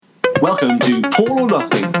Welcome to Paul or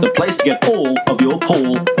Nothing, the place to get all of your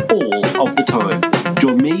Paul all of the time.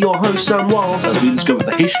 Join me, your host Sam Wiles, as we discover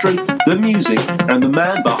the history, the music, and the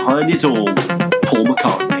man behind it all, Paul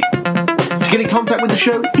McCartney. To get in contact with the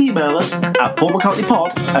show, email us at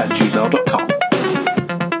paulmccartneypod@gmail.com.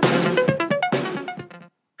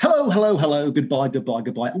 Hello, goodbye,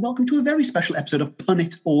 and welcome to a very special episode of Pun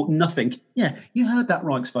It or Nothing. Yeah, you heard that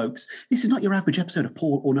right, folks. This is not your average episode of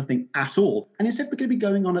Paul or Nothing at all. And instead, we're going to be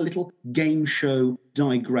going on a little game show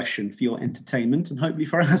digression for your entertainment and hopefully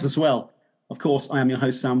for ours as well. Of course, I am your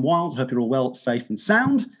host, Sam Wiles. I hope you're all well, safe and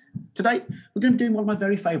sound. Today, we're going to be doing one of my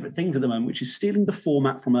very favourite things at the moment, which is stealing the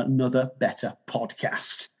format from another better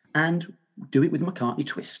podcast and do it with a McCartney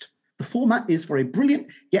twist. The format is for a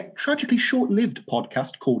brilliant yet tragically short-lived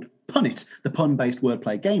podcast called Pun It, the pun-based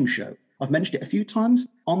wordplay game show. I've mentioned it a few times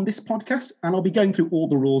on this podcast, and I'll be going through all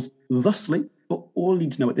the rules thusly, but all you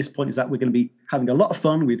need to know at this point is that we're going to be having a lot of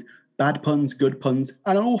fun with bad puns, good puns,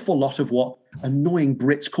 and an awful lot of what annoying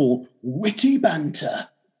Brits call witty banter.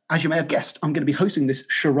 As you may have guessed, I'm going to be hosting this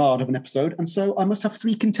charade of an episode, and so I must have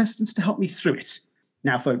 3 contestants to help me through it.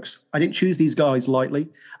 Now, folks, I didn't choose these guys lightly,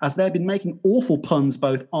 as they've been making awful puns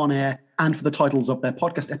both on air and for the titles of their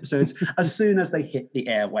podcast episodes as soon as they hit the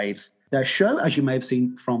airwaves. Their show, as you may have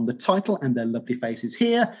seen from the title and their lovely faces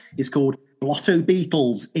here, is called Blotto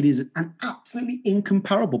Beatles. It is an absolutely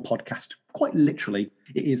incomparable podcast. Quite literally,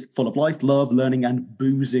 it is full of life, love, learning, and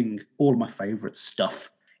boozing. All of my favourite stuff.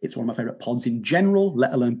 It's one of my favourite pods in general,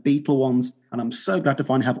 let alone Beatle ones, and I'm so glad to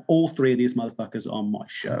finally have all 3 of these motherfuckers on my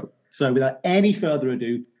show. So without any further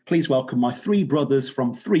ado, please welcome my 3 brothers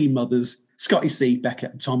from 3 mothers, Scotty C,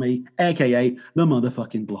 Beckett, and Tommy, a.k.a. the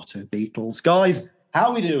motherfucking Blotto Beatles. Guys, how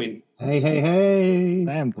are we doing? Hey.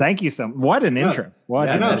 Damn, thank you so much. What an intro. What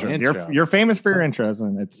an intro. You're famous for your intros,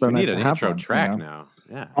 and it's so nice to have an intro one, track you know? now.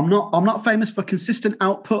 Yeah. I'm not famous for consistent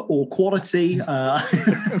output or quality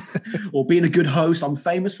or being a good host. I'm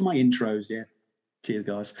famous for my intros, yeah. Cheers,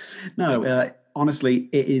 guys. No, honestly,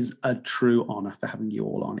 it is a true honour for having you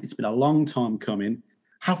all on. It's been a long time coming.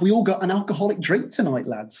 Have we all got an alcoholic drink tonight,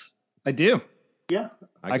 lads? I do. Yeah.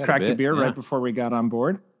 I cracked a beer right before we got on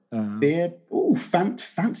board. Beer. Oh,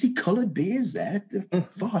 fancy coloured beers there.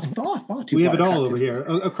 Far too. We have it all over here.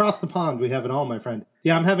 Across the pond, we have it all, my friend.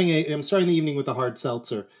 Yeah, I'm starting the evening with a hard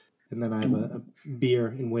seltzer, and then I have a beer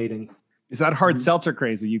in waiting. Is that hard seltzer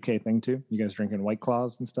craze a UK thing too? You guys drinking White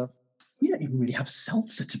Claws and stuff? We don't even really have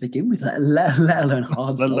seltzer to begin with, let alone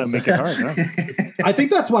hard seltzer. Let make it hard, huh? I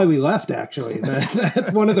think that's why we left, actually.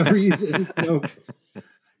 That's one of the reasons.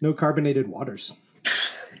 No carbonated waters.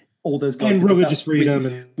 All those guys and religious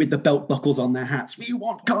freedom with the belt buckles on their hats. We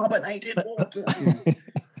want carbonated water.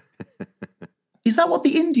 Is that what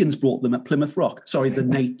the Indians brought them at Plymouth Rock? Sorry, the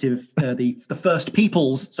native, the first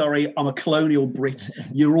peoples. Sorry, I'm a colonial Brit.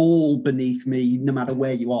 You're all beneath me, no matter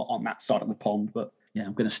where you are on that side of the pond. But yeah,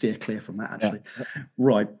 I'm going to steer clear from that, actually. Yeah.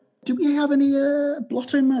 Right. Do we have any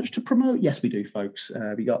Blotto merch to promote? Yes, we do, folks.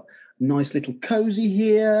 We got a nice little cozy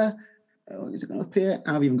here. Is it going to appear?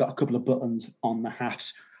 And I've even got a couple of buttons on the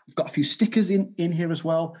hat. I've got a few stickers in here as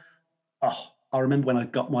well. Oh, I remember when I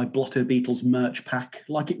got my Blotto Beatles merch pack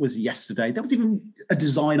like it was yesterday. There was even a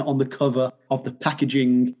design on the cover of the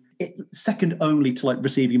packaging. Second only to like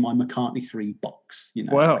receiving my McCartney 3 box. You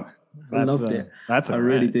know, wow, I loved it. I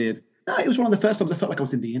really did. No, it was one of the first times I felt like I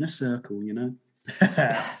was in the inner circle. You know.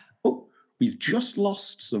 Oh, we've just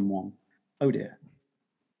lost someone. Oh dear.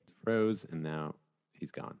 Froze, and now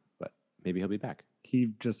he's gone. But maybe he'll be back.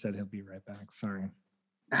 He just said he'll be right back. Sorry.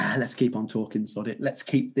 Let's keep on talking, sod it. Let's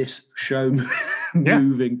keep this show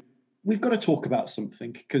moving. We've got to talk about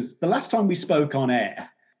something, because the last time we spoke on air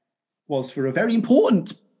was for a very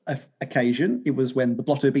important occasion. It was when the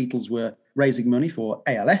Blotto Beatles were raising money for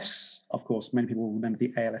ALS. Of course, many people will remember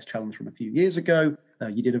the ALS challenge from a few years ago.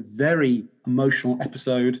 You did a very emotional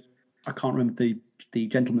episode. I can't remember the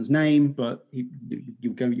gentleman's name, but you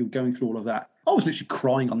were going through all of that. I was literally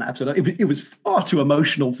crying on that episode. It was far too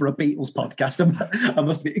emotional for a Beatles podcast. I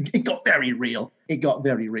must admit, it got very real.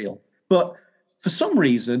 But for some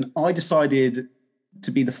reason, I decided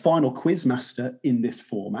to be the final quiz master in this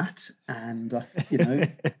format. And,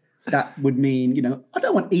 that would mean, I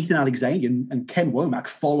don't want Ethan Alexander and Ken Womack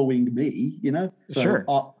following me, So sure.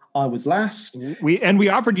 I was last. We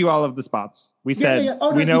offered you all of the spots. We said,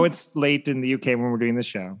 Oh, we know it's late in the UK when we're doing the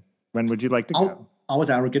show. When would you like to go? I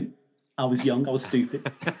was arrogant. I was young. I was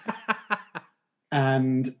stupid.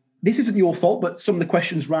 And this isn't your fault, but some of the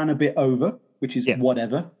questions ran a bit over, which is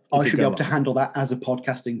whatever. I should be able to handle that as a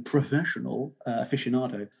podcasting professional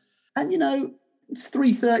aficionado. And, it's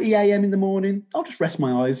 3:30 a.m. in the morning. I'll just rest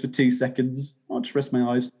my eyes for 2 seconds.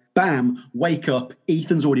 bam, wake up.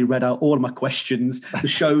 Ethan's already read out all of my questions. The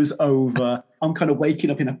show's over. I'm kind of waking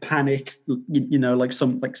up in a panic, you know, like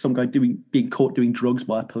some guy being caught doing drugs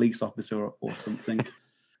by a police officer or something.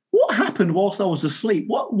 What happened whilst I was asleep?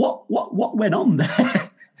 What went on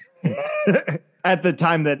there? At the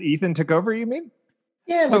time that Ethan took over, you mean?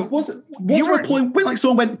 Yeah, so like was there a point where like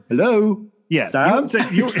someone went, "Hello, yes, Sam?"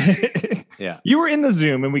 Yeah, you were in the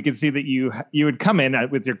Zoom, and we could see that you would come in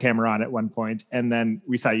with your camera on at one point, and then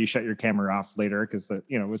we saw you shut your camera off later because it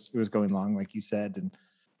was going long, like you said, and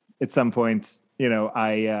at some point, you know,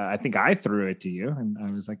 I think I threw it to you, and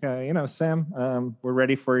I was like, Sam, we're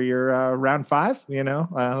ready for your round 5. You know,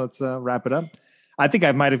 let's wrap it up. I think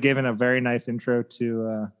I might have given a very nice intro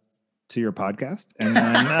to your podcast,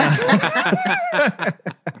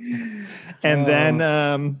 and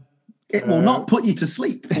then it will not put you to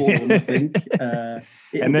sleep, Paul, I think.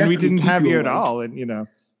 And then we didn't have you at all, and you know,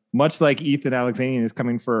 much like Ethan Alexanian is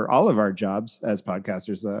coming for all of our jobs as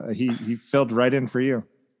podcasters, he filled right in for you.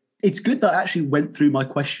 It's good that I actually went through my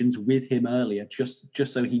questions with him earlier, just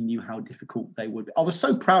so he knew how difficult they would be. I was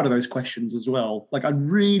so proud of those questions as well. Like I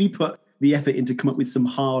really put the effort in to come up with some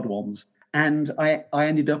hard ones, and I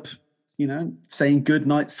ended up, you know, saying good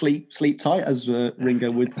night, sleep tight, as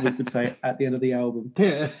Ringo would say at the end of the album.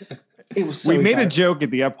 It was so we made a joke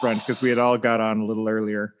at the upfront because we had all got on a little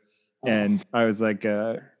earlier, and I was like,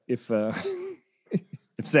 if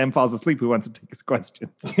Sam falls asleep, who wants to take his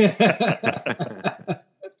questions?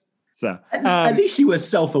 So at least you were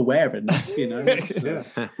self-aware enough, you know.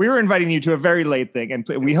 We were inviting you to a very late thing, and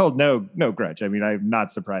we hold no grudge. I mean, I'm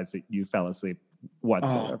not surprised that you fell asleep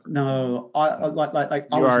whatsoever. No, I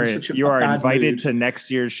you are invited to next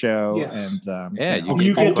year's show, yes. And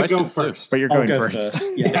you get to go first, but you're going first.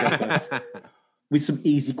 Yeah, go first. With some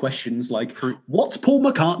easy questions like, "What's Paul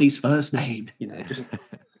McCartney's first name?" You know, just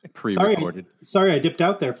pre-recorded. Sorry, I dipped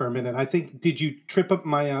out there for a minute. I think did you trip up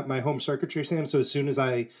my my home circuitry, Sam? So as soon as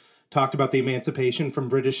I talked about the emancipation from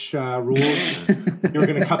British rules, you were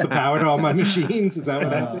going to cut the power to all my machines. Is that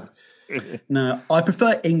what happened? No, I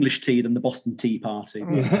prefer English tea than the Boston Tea Party.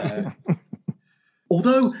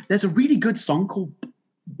 Although there's a really good song called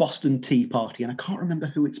Boston Tea Party, and I can't remember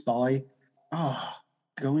who it's by.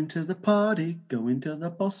 Going to the party, going to the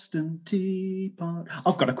Boston Tea Party.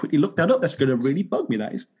 I've got to quickly look that up. That's going to really bug me,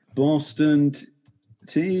 that is. Boston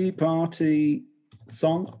Tea Party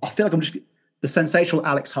song. I feel like I'm just... The Sensational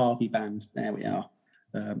Alex Harvey Band. There we are.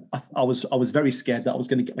 I was very scared that I was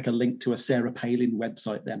going to get like a link to a Sarah Palin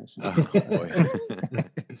website then or something.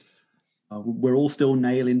 Oh, boy. We're all still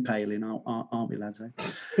nailing Palin, aren't we, lads?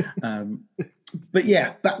 But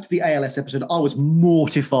yeah, back to the ALS episode. I was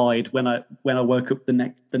mortified when I woke up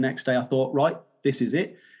the next day. I thought, right, this is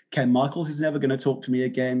it. Ken Michaels is never going to talk to me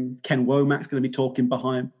again. Ken Womack's going to be talking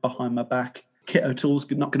behind my back. Kit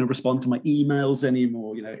O'Toole's not going to respond to my emails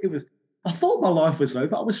anymore. You know, I thought my life was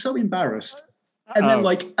over. I was so embarrassed. And then,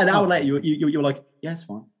 like an hour later, you were like, "Yeah, it's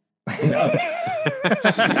fine."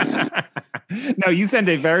 No, you sent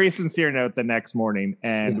a very sincere note the next morning,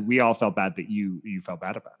 and we all felt bad that you felt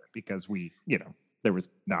bad about it because we, you know, there was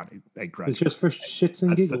not a grudge. It's just for shits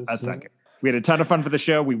and giggles. A second. We had a ton of fun for the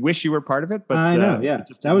show. We wish you were part of it, but I know. Yeah,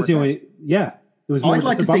 that was the only. Yeah, it was more I'd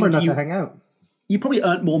like a to bummer think not to hang out. You probably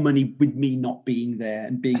earned more money with me not being there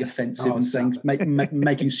and being offensive and saying,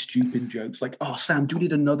 making stupid jokes like, "Oh, Sam, do we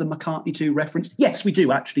need another McCartney 2 reference?" Yes, we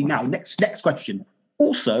do, actually. Now, next question.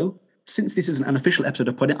 Also, since this isn't an official episode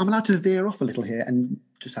of Punit, I'm allowed to veer off a little here and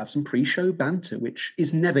just have some pre-show banter, which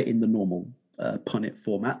is never in the normal Punit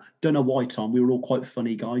format. Don't know why, Tom. We were all quite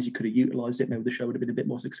funny guys. You could have utilised it. Maybe the show would have been a bit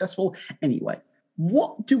more successful. Anyway,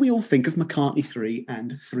 what do we all think of McCartney 3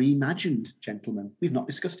 and 3 Imagined, gentlemen? We've not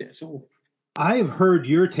discussed it at all. I have heard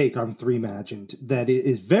your take on 3 Imagined that it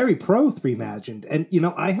is very pro 3 Imagined, and you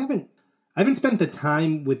know I haven't spent the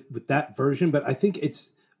time with that version, but I think it's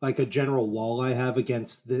like a general wall I have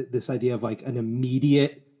against this idea of like an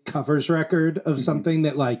immediate covers record of something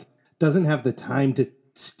that like doesn't have the time to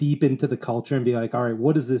steep into the culture and be like, all right,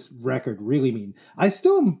 what does this record really mean? I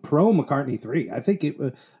still am pro McCartney 3. I think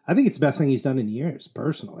it's the best thing he's done in years,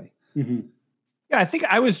 personally. Mm-hmm. Yeah, I think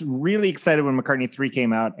I was really excited when McCartney 3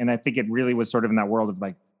 came out, and I think it really was sort of in that world of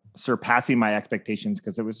like surpassing my expectations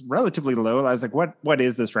because it was relatively low. I was like, what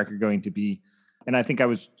is this record going to be? And I think I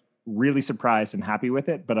was really surprised and happy with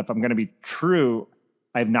it. But if I'm going to be true,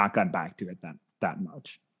 I have not gone back to it that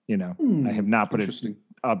much. You know, I have not put it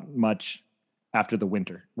up much after the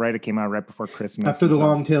winter, right? It came out right before Christmas. After the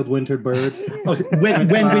long-tailed winter bird. when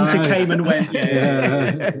winter came and went.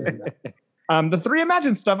 Yeah. The 3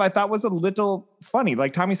 Imagined stuff I thought was a little funny.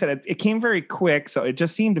 Like Tommy said, it came very quick. So it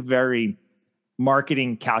just seemed very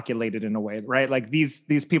marketing calculated in a way, right? Like these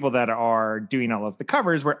people that are doing all of the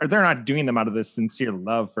covers, where they're not doing them out of this sincere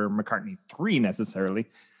love for McCartney 3 necessarily.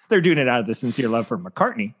 They're doing it out of the sincere love for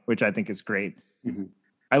McCartney, which I think is great. Mm-hmm.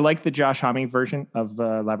 I like the Josh Homme version of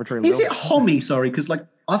Laboratory Is Lil. it Homme? Sorry, because like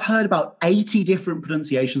I've heard about 80 different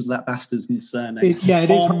pronunciations of that bastard's surname. It is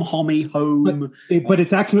Homme, Home. But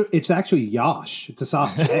it's actually Yosh. It's a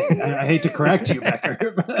soft J. I hate to correct you, Becker.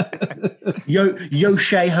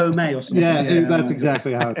 Yoshe Home or something. Yeah, that's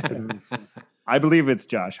exactly how it's pronounced. I believe it's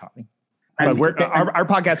Josh Homme. And Our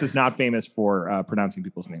podcast is not famous for pronouncing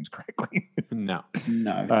people's names correctly. No.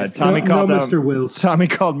 Tommy called Mr. Wills. Tommy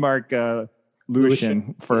called Mark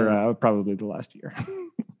Lewisham for probably the last year.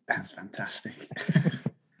 That's fantastic.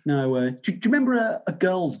 No, do you remember a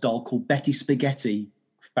girl's doll called Betty Spaghetti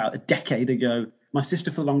about a decade ago? My sister,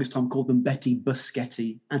 for the longest time, called them Betty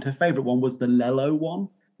Buschetti, and her favourite one was the Lello one.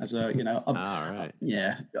 As a, all right.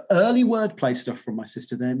 Yeah, early wordplay stuff from my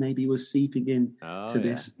sister there maybe was seeping in to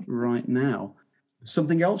this right now.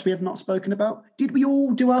 Something else we have not spoken about. Did we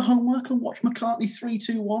all do our homework and watch McCartney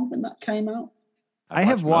 3-2-1 when that came out? I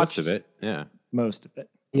have watched most of it. Yeah, most of it.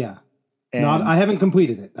 Yeah, And I haven't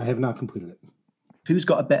completed it. I have not completed it. Who's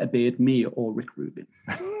got a better beard, me or Rick Rubin?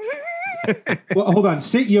 Well, hold on.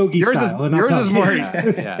 Sit Yogi yours style.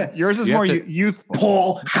 Yours is more youthful.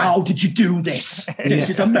 Paul, how did you do this? This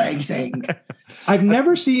is amazing. I've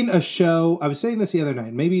never seen a show. I was saying this the other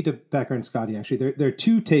night, maybe to Becker and Scotty, actually. There are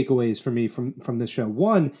two takeaways for me from this show.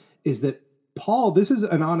 One is that Paul, this is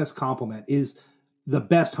an honest compliment, is the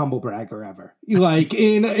best humble bragger ever. Like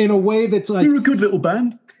in a way that's like, you're a good little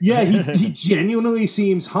band. Yeah, he genuinely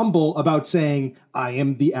seems humble about saying, I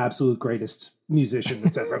am the absolute greatest musician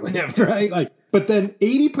that's ever lived, right? Like, but then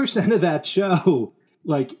 80% of that show,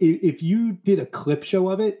 like if you did a clip show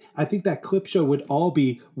of it, I think that clip show would all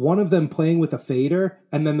be one of them playing with a fader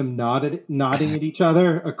and then them nodding at each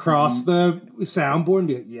other across the soundboard and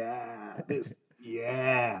be like,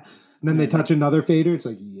 yeah. And then they touch another fader. It's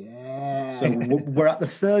like, yeah. So we're at the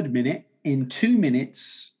third minute. In 2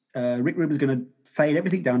 minutes, Rick Rubin's going to fade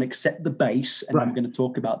everything down except the bass, and then we're going to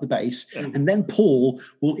talk about the bass. And then Paul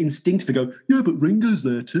will instinctively go, yeah, but Ringo's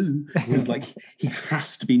there too. Because like he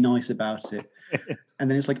has to be nice about it.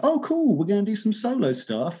 And then it's like, oh, cool, we're going to do some solo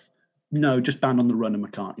stuff. No, just Band on the Run and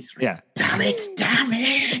McCartney 3. Yeah. Damn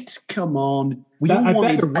it. Come on. We all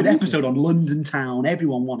wanted an episode on London Town.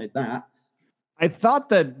 Everyone wanted that. I thought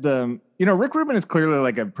that Rick Rubin is clearly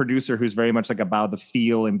like a producer who's very much like about the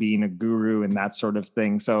feel and being a guru and that sort of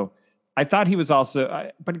thing. So I thought he was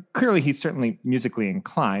also, but clearly he's certainly musically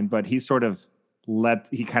inclined, but he sort of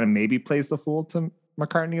he kind of maybe plays the fool to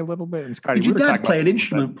McCartney a little bit. And Scotty, did your dad play an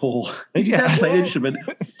instrument, Paul? Did your dad play an instrument?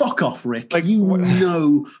 Fuck off, Rick. Like, you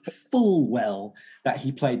know full well that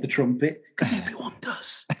he played the trumpet because everyone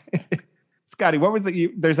does. Scotty, what was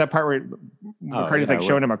it? There's that part where McCartney's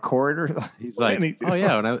showing him a chord, or he's like, when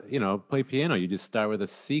I play piano, you just start with a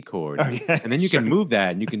C chord, and then you can move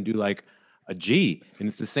that, and you can do like a G, and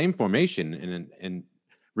it's the same formation. And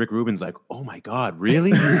Rick Rubin's like, oh my God,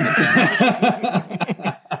 really? But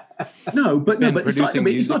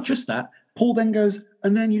it's not just that. Paul then goes,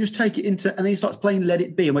 and then you just take it into, and then he starts playing "Let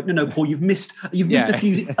It Be." I'm like, no, Paul, you've missed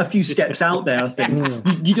a few steps out there. I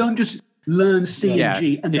think you don't just learn C and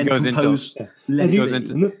G and then compose. It goes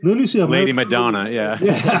into Lady Madonna.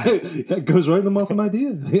 It goes right in the mouth of my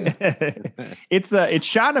dear. It's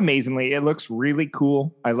shot amazingly. It looks really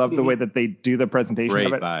cool. I love the way that they do the presentation of it.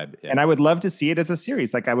 Great vibe. Yeah. And I would love to see it as a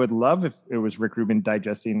series. Like I would love if it was Rick Rubin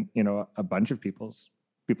digesting, a bunch of people's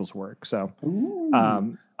work. So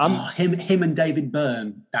him and David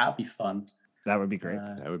Byrne, that would be fun. That would be great.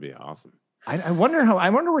 That would be awesome. I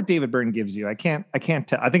wonder what David Byrne gives you. I can't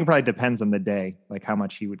tell. I think it probably depends on the day, like how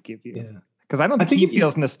much he would give you. Yeah. Because I don't think he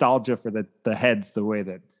feels nostalgia for the heads the way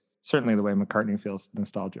McCartney feels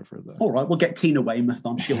nostalgia for the. All right, we'll get Tina Weymouth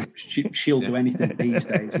on. She'll do anything these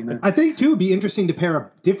days, I think too, it'd be interesting to pair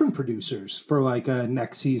up different producers for like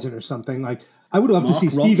next season or something. Like I would love to see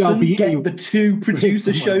Steve Albini get the two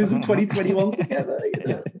producer shows of 2021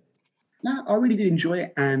 together. No, I really did enjoy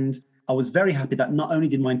it, and I was very happy that not only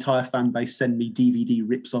did my entire fan base send me DVD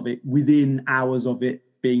rips of it within hours of it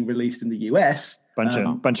being released in the US.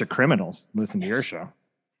 Bunch of criminals listen to your show.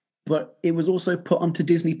 But it was also put onto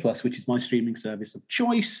Disney Plus, which is my streaming service of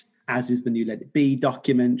choice, as is the new Let It Be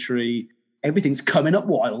documentary. Everything's coming up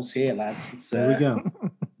wiles here, lads. There we go.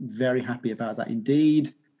 Very happy about that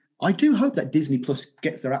indeed. I do hope that Disney Plus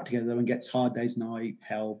gets their act together and gets Hard Day's Night,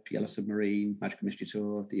 Help, Yellow Submarine, Magical Mystery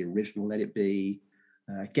Tour, the original Let It Be.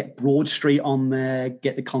 Get Broad Street on there,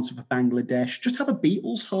 get the concert for Bangladesh, just have a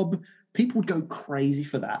Beatles hub. People would go crazy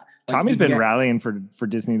for that. Tommy's been rallying for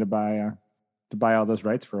Disney to buy to buy all those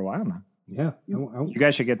rights for a while now. Yeah, You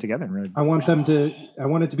guys should get together and really. I want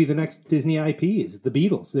it to be the next Disney IP. Is the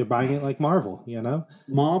Beatles? They're buying it like Marvel. You know,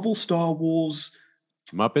 Marvel, Star Wars,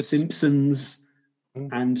 Muppets, Simpsons,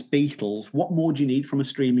 and Beatles. What more do you need from a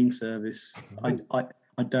streaming service?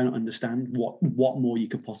 I don't understand what more you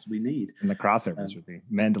could possibly need. And the crossovers would be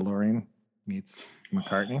Mandalorian meets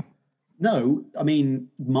McCartney. No, I mean,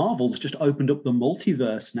 Marvel's just opened up the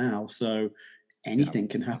multiverse now, so anything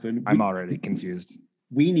can happen. I'm already confused.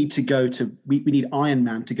 We need to go to we need Iron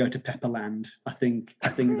Man to go to Pepperland. I think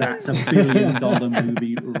that's a $1 billion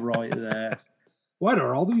movie right there. What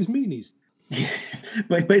are all these meanies? Yeah.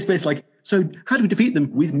 But basically it's like, so how do we defeat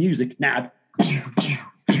them? With music. Now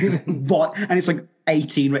and it's like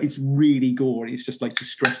 18, it's really gory. It's just like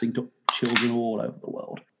distressing to children all over the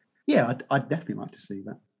world. Yeah, I'd definitely like to see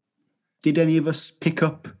that. Did any of us pick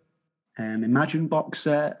up Imagine box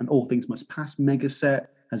set and All Things Must Pass mega set?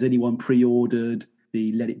 Has anyone pre-ordered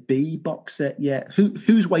the Let It Be box set yet?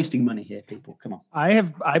 Who's wasting money here, people? Come on.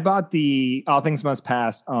 I bought the All Things Must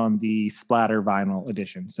Pass on the Splatter vinyl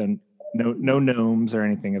edition, so no gnomes or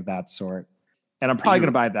anything of that sort. And I'm probably going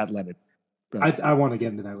to buy that Let It. I want to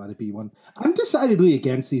get into that Let It Be one. I'm decidedly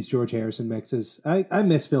against these George Harrison mixes. I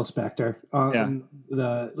miss Phil Spector.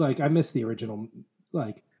 I miss the original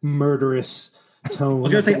murderous tone. I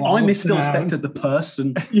was going to say, I miss Phil Spector, the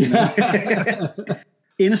person. Yeah.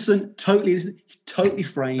 Innocent, totally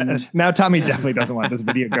framed. Now Tommy definitely doesn't want this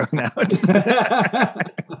video going out.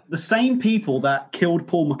 The same people that killed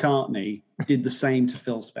Paul McCartney did the same to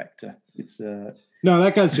Phil Spector. It's no,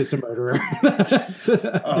 that guy's just a murderer.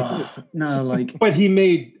 But he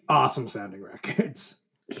made awesome sounding records.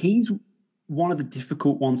 He's one of the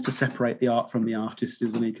difficult ones to separate the art from the artist,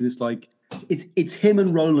 isn't he? Because it's like it's him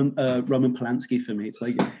and Roman Polanski for me. It's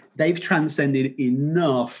like they've transcended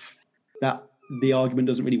enough that the argument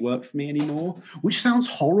doesn't really work for me anymore, which sounds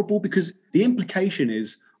horrible because the implication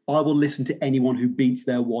is I will listen to anyone who beats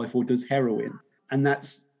their wife or does heroin. And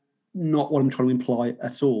that's not what I'm trying to imply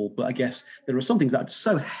at all. But I guess there are some things that are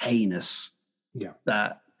so heinous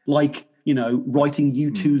that, like, you know, writing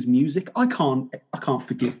U2's music, I can't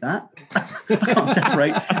forgive that. I can't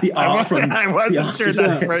separate the art from I wasn't the artist. sure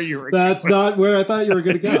that's where you were. That's not where I thought you were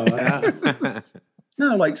going to go.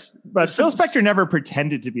 No, like, but Phil Spector never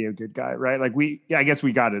pretended to be a good guy, right? Like I guess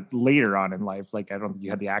we got it later on in life. Like I don't think you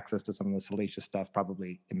had the access to some of the salacious stuff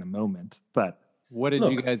probably in the moment. But what did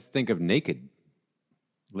you guys think of Naked?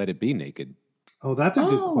 Let It Be Naked. Oh, that's a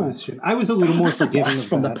good question. I was a little more forgiving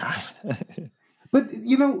from that. the past. But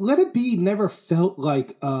you know, Let It Be never felt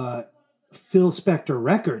like Phil Spector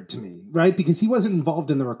record to me, right? Because he wasn't involved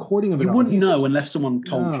in the recording of it. You wouldn't know unless someone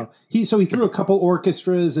told you. He threw a couple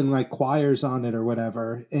orchestras and like choirs on it or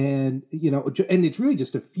whatever, and you know, and it's really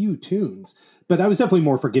just a few tunes. But I was definitely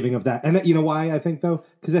more forgiving of that, and you know why I think though,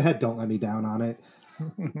 because it had "Don't Let Me Down" on it,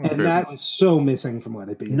 and that was so missing from Let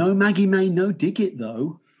It Be. No Maggie May, no Dig It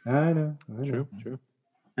though. I know. True.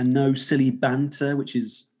 And no Silly Banter, which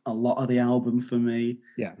is a lot of the album for me.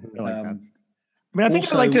 Yeah, I like that. I mean, I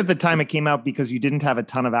think I liked it at the time it came out because you didn't have a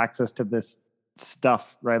ton of access to this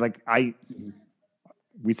stuff, right? Like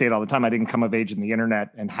we say it all the time. I didn't come of age in the internet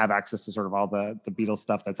and have access to sort of all the Beatles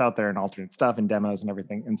stuff that's out there and alternate stuff and demos and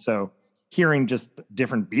everything. And so hearing just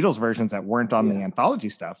different Beatles versions that weren't on the anthology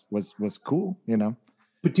stuff was cool, you know?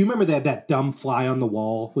 But do you remember that dumb fly on the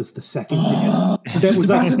wall was the second biggest? That was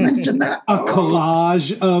about to mention that. A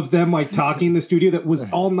collage of them like talking in the studio that was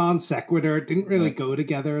all non sequitur. It didn't really go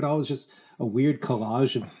together at all. It was just a weird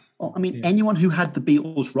collage of. Well, I mean, anyone who had the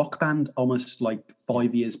Beatles rock band almost like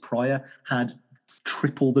 5 years prior had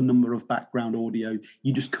triple the number of background audio.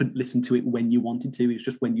 You just couldn't listen to it when you wanted to. It's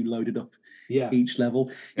just when you loaded up each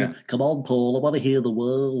level. You know, come on, Paul, I want to hear the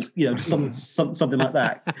world. You know, something like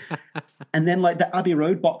that. And then like the Abbey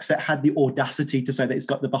Road box set had the audacity to say that it's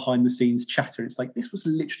got the behind the scenes chatter. It's like, this was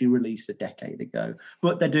literally released a decade ago.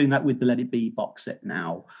 But they're doing that with the Let It Be box set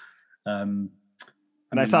now. And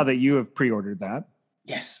I saw that you have pre-ordered that.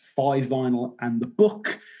 Yes, 5 vinyl and the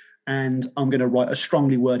book. And I'm going to write a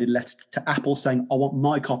strongly worded letter to Apple saying, I want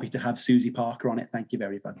my copy to have Susie Parker on it. Thank you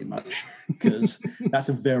very fucking much. Because that's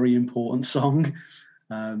a very important song.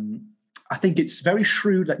 I think it's very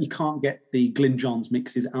shrewd that you can't get the Glyn Johns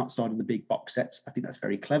mixes outside of the big box sets. I think that's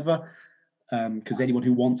very clever. Because anyone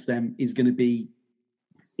who wants them is going to be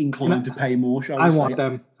inclined to pay more. I want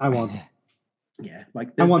them. Yeah,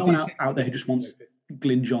 like there's no one out there who just wants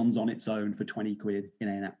Glyn Johns on its own for 20 quid. It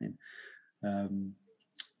ain't happening.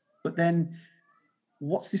 But then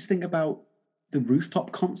what's this thing about the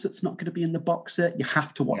rooftop concert's not going to be in the box set? You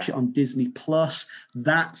have to watch it on Disney Plus.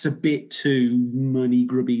 That's a bit too money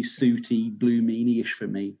grubby, suity, blue meanie-ish for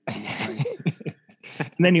me.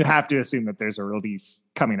 And then you have to assume that there's a release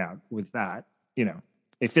coming out with that,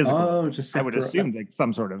 a physical. Oh, just I would assume like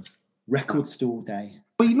some sort of record store day.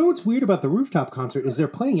 But you know what's weird about the rooftop concert is they're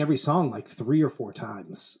playing every song like 3 or 4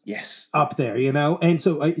 times. Yes. Up there, And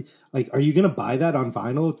so, are you going to buy that on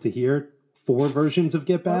vinyl to hear 4 versions of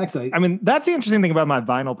Get Back? I mean, that's the interesting thing about my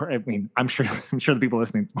vinyl. I'm sure the people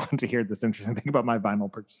listening want to hear this interesting thing about my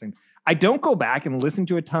vinyl purchasing. I don't go back and listen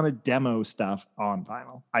to a ton of demo stuff on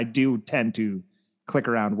vinyl. I do tend to click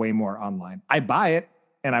around way more online. I buy it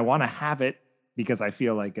and I want to have it because I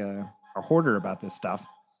feel like a hoarder about this stuff.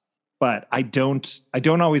 But I don't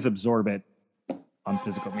always absorb it on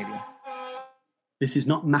physical media. This is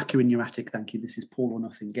not Macca in your attic, thank you. This is Paul or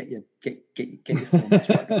Nothing. Get your formats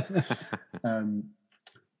right, guys.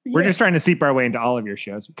 We're just trying to seep our way into all of your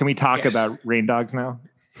shows. Can we talk about Rain Dogs now?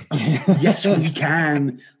 Yes, we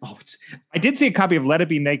can. I did see a copy of Let It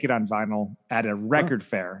Be Naked on vinyl at a record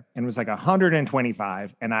fair, and it was like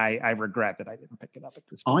 $125. And I regret that I didn't pick it up at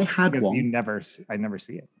this point. I had one. I never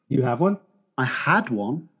see it. You have one? I had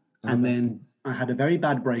one, and then I had a very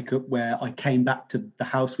bad breakup where I came back to the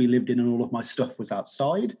house we lived in and all of my stuff was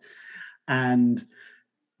outside. And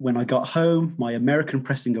when I got home, my American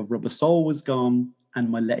pressing of Rubber Soul was gone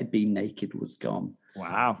and my Let It Be Naked was gone.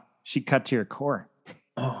 Wow. She cut to your core.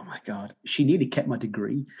 Oh, my God. She nearly kept my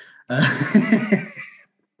degree.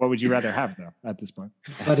 What would you rather have, though, at this point?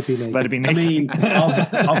 Let It Be Naked. Let It Be Naked. I mean,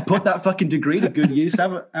 I'll put that fucking degree to good use.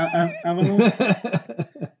 Haven't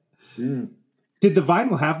Did the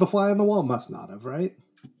vinyl have the fly on the wall? Must not have, right?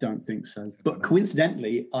 Don't think so. But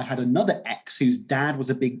coincidentally, I had another ex whose dad was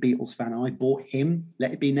a big Beatles fan. And I bought him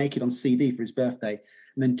Let It Be Naked on CD for his birthday.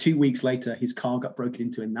 And then 2 weeks later, his car got broken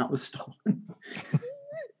into and that was stolen.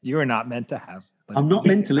 You are not meant to have. I'm not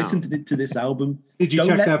meant to listen to this album. Did you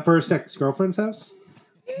check that first ex-girlfriend's house?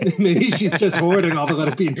 Maybe she's just hoarding all the Let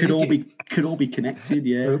It Be Naked. Could all be connected,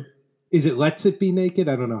 yeah. Is it Let's It Be Naked?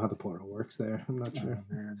 I don't know how the portal works there. I'm not sure.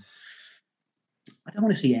 Man. I don't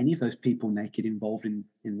want to see any of those people naked involved in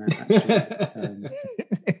that. Actually.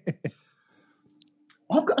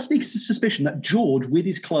 I've got a sneaky suspicion that George, with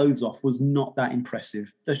his clothes off, was not that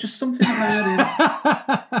impressive. There's just something about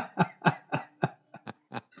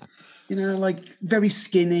him. Like very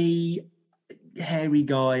skinny, hairy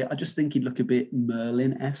guy. I just think he'd look a bit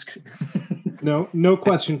Merlin-esque. No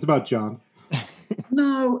questions about John.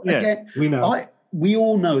 No, yeah, again, we know. We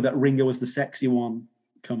all know that Ringo was the sexy one.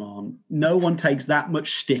 Come on. No one takes that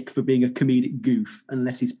much stick for being a comedic goof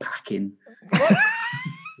unless he's packing.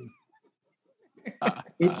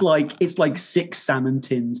 It's like 6 salmon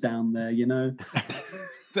tins down there,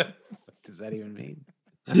 What does that even mean?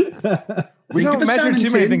 We don't measure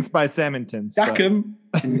too many things by salmon tins. Stack them.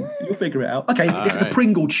 You'll figure it out. Okay, it's the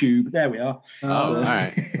Pringle tube. There we are. All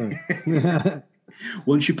right.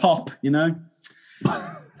 Once you pop, you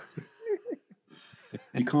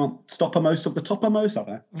can't stop most of the toppermost. I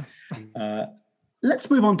don't know.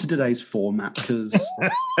 Let's move on to today's format because.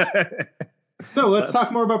 No, let's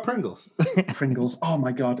talk more about Pringles. Pringles. Oh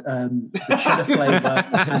my God. The cheddar flavor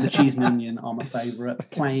and the cheese and onion are my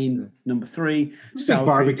favorite. Plain number 3. Sour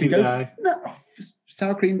barbecue guy.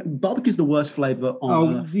 Sour cream. Barbecue's the worst flavor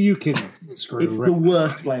on earth. You can screw it. It's the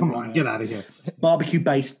worst flavor. Come on, get out of here.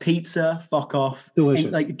 Barbecue-based pizza. Fuck off.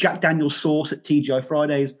 Delicious. Like Jack Daniel's sauce at TGI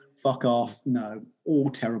Fridays. Fuck off. No.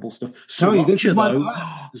 All terrible stuff. Tell this is Sriracha,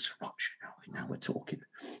 though. Sriracha. Now we're talking.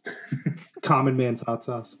 Common man's hot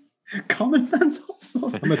sauce. Common man's hot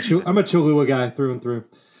sauce. I'm a Cholula guy through and through.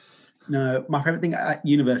 No, my favorite thing at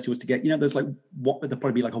university was to get, there's like what would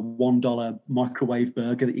probably be like a $1 microwave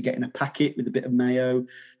burger that you get in a packet with a bit of mayo.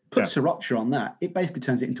 Put sriracha on that. It basically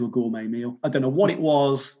turns it into a gourmet meal. I don't know what it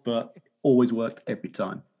was, but it always worked every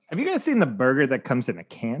time. Have you guys seen the burger that comes in a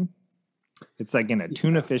can? It's like in a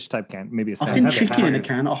tuna fish type can, maybe a I've seen chicken in a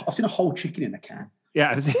can. I've seen a whole chicken in a can.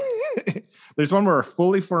 Yeah, there's one where a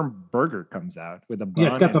fully formed burger comes out with a bun. Yeah,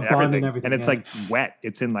 it's got the bun and everything. And it's like wet.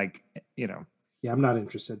 It's in like, Yeah, I'm not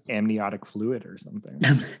interested. Amniotic fluid or something.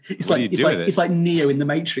 It's like Neo in the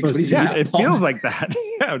Matrix. It feels like that.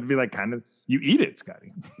 Yeah, it would be like kind of, you eat it,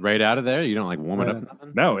 Scotty. Right out of there? You don't like warm it up?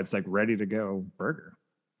 Nothing? No, it's like ready to go burger.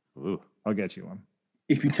 Ooh. I'll get you one.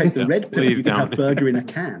 If you take the red pill, you can have burger in a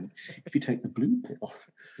can. If you take the blue pill,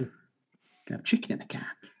 you can have chicken in a can.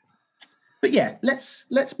 But yeah,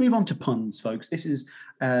 let's move on to puns, folks. This is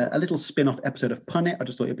a little spin-off episode of Pun It. I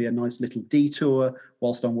just thought it'd be a nice little detour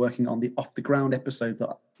whilst I'm working on the Off the Ground episode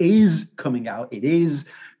that is coming out. It is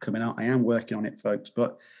coming out. I am working on it, folks.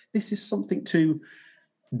 But this is something to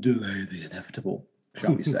delay the inevitable,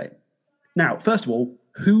 shall we say. Now, first of all,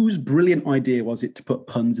 whose brilliant idea was it to put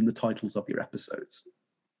puns in the titles of your episodes?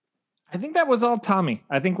 I think that was all Tommy.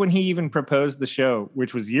 I think when he even proposed the show,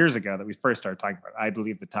 which was years ago that we first started talking about, I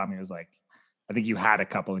believe that Tommy was like, I think you had a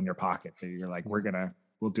couple in your pocket that you're like,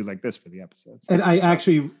 we'll do like this for the episodes. And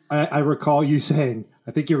I recall you saying,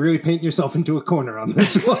 I think you're really painting yourself into a corner on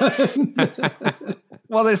this one.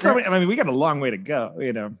 Well, there's so many, I mean, we got a long way to go,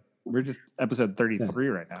 you know. We're just episode 33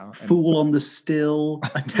 right now. Fool on the Still,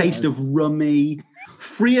 A Taste of Rummy,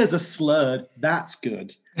 Free as a Slurred. That's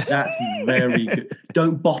good. That's very good.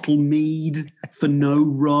 Don't Bottle Mead for No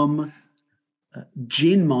Rum.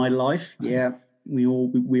 Gin My Life. Yeah, we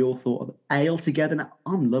all thought of Ale Together. Now,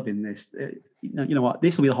 I'm loving this. You know what?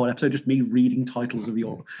 This will be the whole episode, just me reading titles of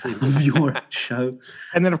your show.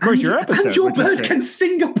 And then, of course, your episode. And Your Bird Can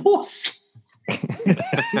Singapore.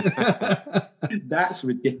 That's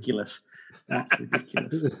ridiculous. That's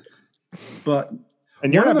ridiculous. But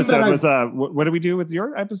and your episode was what did we do with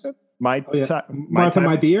your episode? Martha,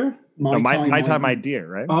 My Dear? My Time, My Dear,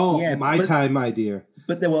 right? Oh, yeah, Time, My Dear.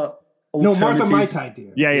 But there were Martha, My Time,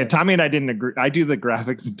 Dear. Yeah. Tommy and I didn't agree. I do the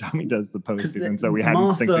graphics and Tommy does the posters, and so we hadn't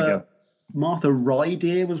synced together. Martha Rye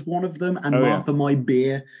Dear was one of them, and Martha My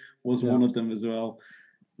Beer was one of them as well.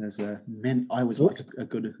 There's I always liked a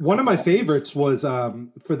good. One of my favorites was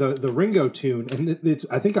for the Ringo tune, and it's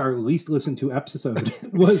I think our least listened to episode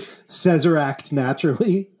was Caesar Act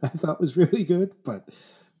Naturally. I thought was really good, but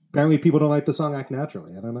apparently people don't like the song Act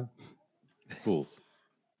Naturally. I don't know. Fools.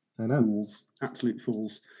 I know. Fools. Absolute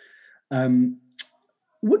fools.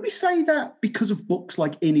 Would we say that because of books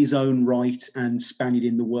like In His Own Right and Spaniard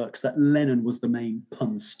in the Works that Lennon was the main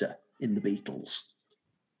punster in the Beatles?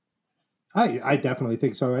 I definitely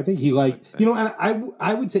think so. I think he liked, and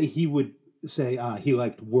I would say he would say he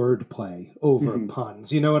liked wordplay over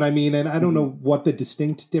puns. You know what I mean? And I don't know what the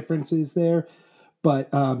distinct difference is there, but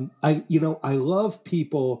I love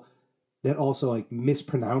people that also like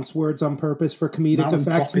mispronounce words on purpose for comedic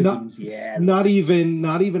effect. Not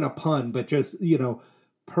even a pun, but just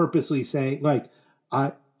purposely saying like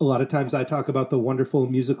a lot of times I talk about the wonderful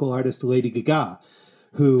musical artist Lady Gaga,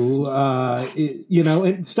 who,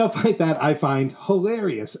 and stuff like that I find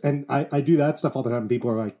hilarious. And I do that stuff all the time.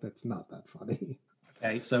 People are like, that's not that funny.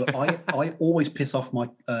 Okay, so I always piss off my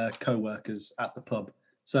co-workers at the pub.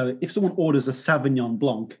 So if someone orders a Sauvignon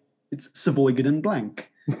Blanc, it's Savoygon and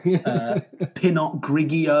Blanc. Pinot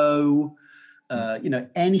Grigio,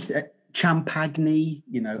 anything,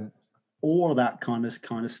 Champagne, all of that kind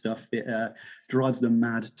of stuff. It drives them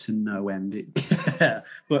mad to no end.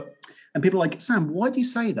 And people are like, Sam, why do you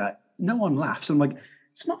say that? No one laughs. I'm like,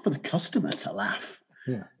 it's not for the customer to laugh.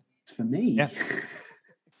 Yeah, it's for me. Yeah.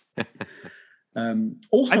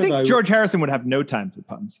 Also, I think George Harrison would have no time for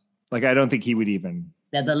puns. Like, I don't think he would even.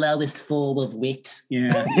 They're the lowest form of wit.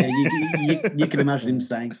 Yeah. You can imagine him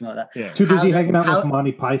saying something like that. Yeah. Too busy hanging out with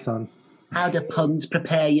Monty Python. How do puns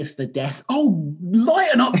prepare you for death? Oh,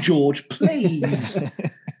 lighten up, George, please.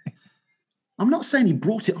 I'm not saying he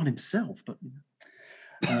brought it on himself, but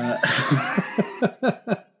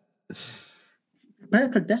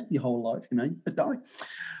prepare for death your whole life, you could die.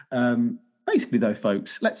 Basically, though,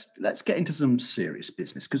 folks, let's get into some serious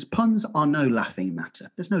business because puns are no laughing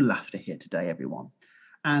matter. There's no laughter here today, everyone.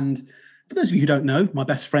 And for those of you who don't know, my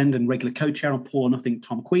best friend and regular co-chair on Paul or Nothing,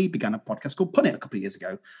 Tom Quee, began a podcast called Pun It a couple of years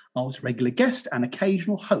ago. I was a regular guest and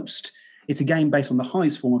occasional host. It's a game based on the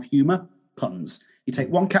highest form of humour, puns. You take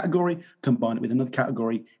one category, combine it with another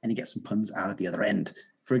category, and you get some puns out of the other end.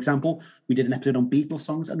 For example, we did an episode on Beatles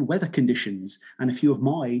songs and weather conditions, and a few of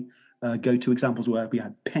my go-to examples were we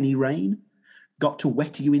had Penny Rain, Got to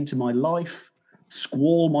Wet You Into My Life,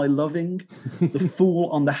 Squall My Loving, The Fool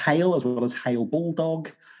on the Hail, as well as Hail Bulldog,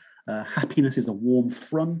 Happiness is a Warm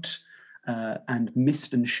Front, and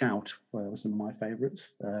Mist and Shout were some of my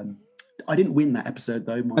favourites. I didn't win that episode,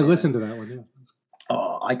 though. I listened to that one, yeah.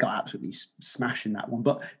 Oh, I got absolutely smashing that one.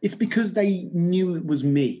 But it's because they knew it was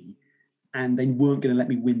me and they weren't going to let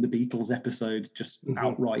me win the Beatles episode just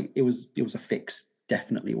outright. It was a fix,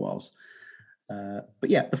 definitely was. But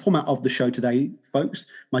yeah, the format of the show today, folks,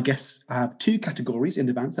 my guests have two categories in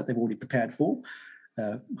advance that they've already prepared for.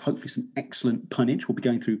 Hopefully some excellent punnage. We'll be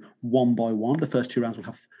going through one by one. The first two rounds will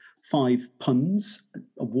have 5 puns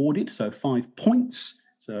awarded, so 5 points.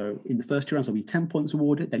 So in the first 2 rounds, there'll be 10 points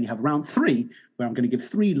awarded. Then you have round 3, where I'm going to give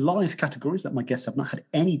 3 live categories that my guests have not had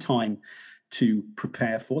any time to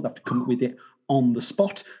prepare for. They have to come up with it on the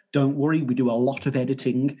spot. Don't worry, we do a lot of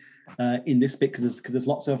editing in this bit because there's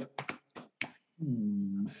lots of...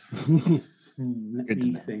 Let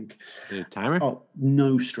me think. Timer? Oh,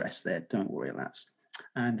 no stress there. Don't worry, lads.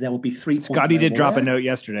 And there will be 3 points. Scotty did drop a there. note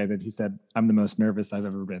yesterday that he said, "I'm the most nervous I've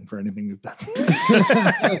ever been for anything we've done."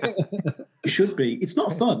 It should be. It's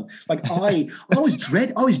not fun. Like I always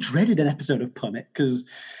dreaded an episode of Punit because,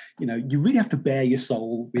 you know, you really have to bare your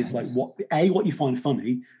soul with like what you find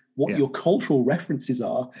funny, what your cultural references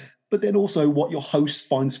are, but then also what your host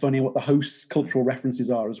finds funny and what the host's cultural references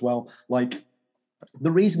are as well. Like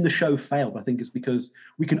the reason the show failed, I think, is because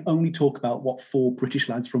we can only talk about what 4 British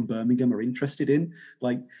lads from Birmingham are interested in.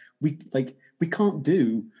 We can't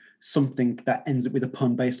do something that ends up with a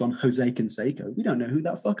pun based on Jose Canseco. We don't know who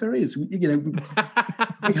that fucker is. We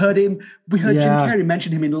heard Jim Carrey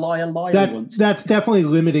mention him in Liar Liar once. That's definitely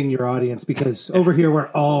limiting your audience because over here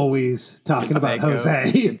we're always talking about Jose.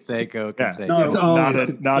 Canseco.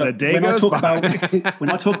 Not a day goes by.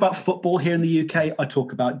 When I talk about football here in the UK, I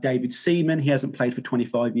talk about David Seaman. He hasn't played for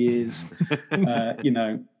 25 years.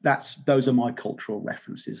 Those are my cultural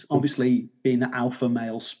references. Obviously, being the alpha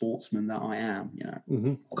male sportsman that I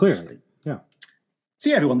am, Clearly, yeah.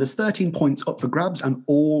 See, everyone, there's 13 points up for grabs and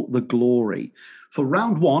all the glory. For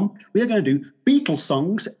round 1, we are going to do Beatles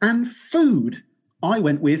songs and food. I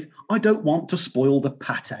went with I Don't Want to Spoil the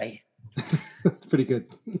Pate. That's pretty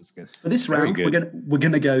good. That's good. For this round, we're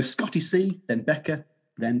going to go Scotty C, then Becca,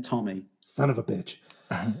 then Tommy. Son of a bitch.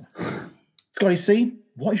 Scotty C,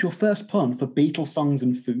 what is your first pun for Beatles songs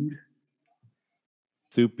and food?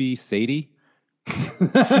 Soupy Sadie.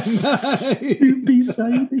 Soupy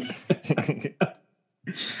Sadie.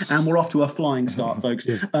 And we're off to a flying start, folks.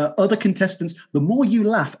 Other contestants, the more you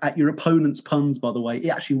laugh at your opponent's puns, by the way, it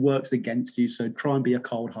actually works against you. So try and be a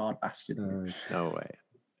cold, hard bastard. No way.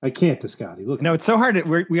 I can't to Scotty. Look, No, it's so hard.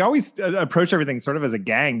 We always approach everything sort of as a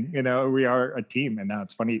gang. You know, we are a team, and now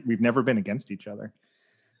it's funny. We've never been against each other.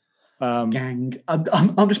 Gang.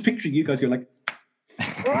 I'm just picturing you guys going like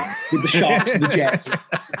with the Sharks and the Jets.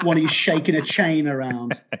 One of you shaking a chain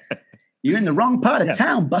around. You're in the wrong part of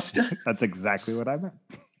town, Buster. That's exactly what I meant.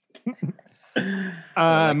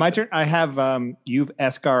 My turn. I have you've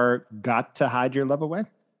Escar got to hide your love away.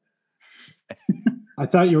 I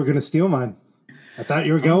thought you were going to steal mine. I thought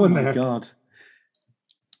you were going there. Oh, my God.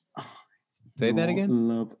 Say that again?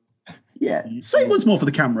 Love. Yeah. Say it once more for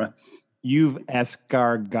the camera. You've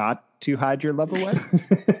Escar got to hide your love away.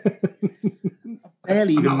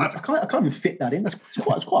 Barely even. I can't even fit that in. That's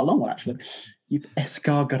quite a long one, actually. You've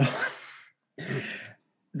escargot.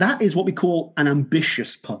 That is what we call an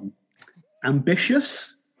ambitious pun.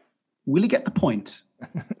 Ambitious? Will he get the point?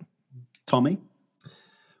 Tommy?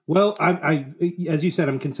 Well, I as you said,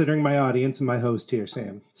 I'm considering my audience and my host here,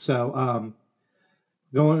 Sam. So I'm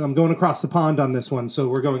going across the pond on this one. So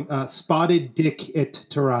we're going spotted dick it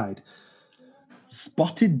to ride.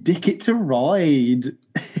 Spotted dick it to ride.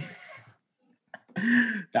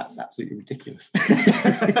 That's absolutely ridiculous.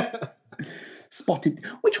 Spotted.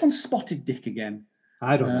 Which one's Spotted Dick again?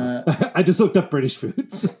 I don't know. I just looked up British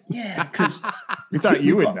foods. Yeah, because we thought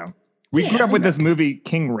you would know. We grew up with this movie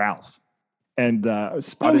King Ralph, and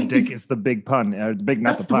Spotted Dick is the big pun. The big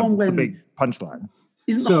punchline.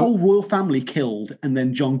 Isn't the whole royal family killed, and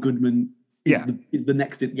then John Goodman is the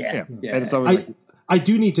next? Yeah. And it's always like, I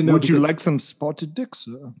do need to know. Would you like some spotted dick,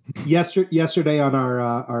 sir? Yesterday on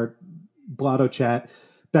our Blotto chat,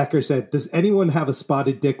 Becker said, "Does anyone have a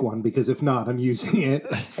spotted dick one? Because if not, I'm using it."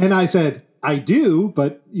 And I said, "I do,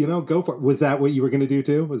 but go for it." Was that what you were going to do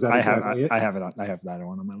too? Was that exactly it? I have that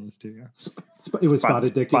one on my list too. Yeah. It was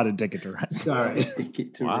spotted dick. Spotted dick it to ride. All right, dick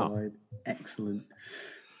it to ride. Excellent.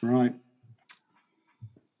 Right.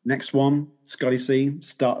 Next one, Scotty C.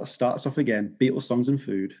 Start us off again. Beatles songs and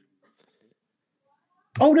food.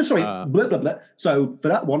 Oh, no, sorry. Blah, blah, blah. So for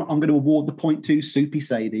that one, I'm going to award the point to Soupy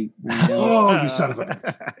Sadie. Oh, you son of a...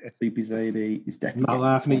 Soupy Sadie is definitely... Not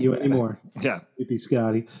laughing at you anymore. Yeah. Soupy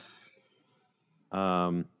Scotty.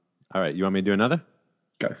 All right. You want me to do another?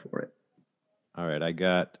 Go for it. All right. I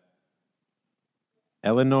got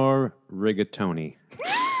Eleanor Rigatoni.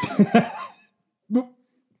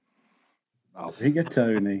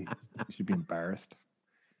 Rigatoni. You should be embarrassed.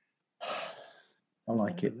 I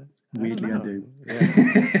like it. Weirdly, I do.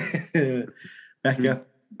 Yeah. Becca,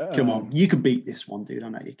 come on. You can beat this one, dude. I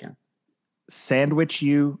know you can. Sandwich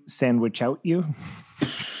you, sandwich out you.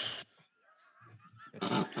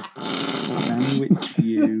 Sandwich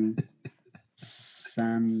you,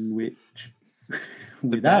 sandwich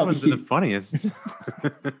without ones you. are the funniest.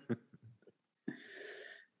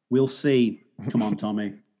 We'll see. Come on,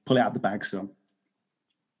 Tommy. Pull it out of the bag, son.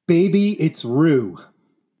 Baby, it's Rue.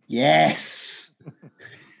 Yes.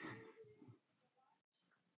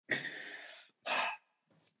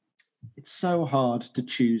 It's so hard to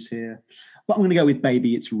choose here. But I'm going to go with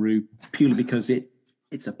Baby, It's Rue, purely because it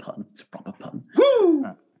It's a pun. It's a proper pun. Woo!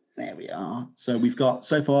 There we are. So we've got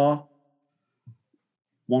so far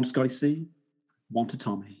 1 to Scotty C, 1 to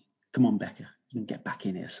Tommy. Come on, Becca. You can get back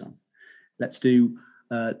in here, son. Let's do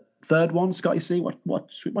third one, Scotty C.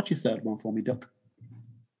 What's your third one for me, Duck?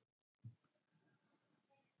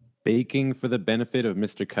 Baking for the benefit of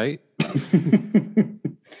Mr. Kite.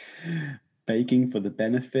 Baking for the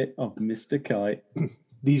benefit of Mr. Kite.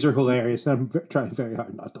 These are hilarious. I'm trying very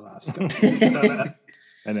hard not to laugh, Scott.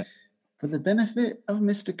 And For the benefit of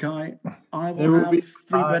Mr. Kite, I There will will have be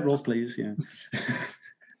 3 bread rolls, please. Yeah.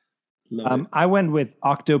 Love I went with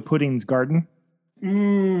Octo Pudding's Garden,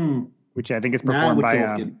 it. which I think is Now performed we're by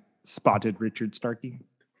talking. Spotted Richard Starkey.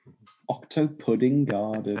 Octo Pudding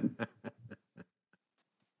Garden.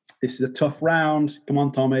 This is a tough round. Come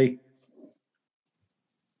on, Tommy.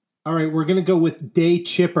 All right, we're going to go with Day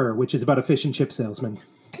Chipper, which is about a fish and chip salesman.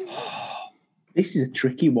 This is a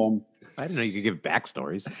tricky one. I didn't know you could give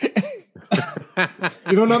backstories.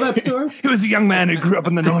 You don't know that story? He was a young man who grew up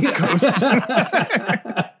on the North Coast.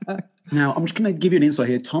 Now, I'm just going to give you an insight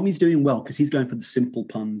here. Tommy's doing well because he's going for the simple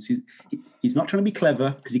puns. He's not trying to be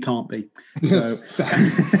clever because he can't be. So,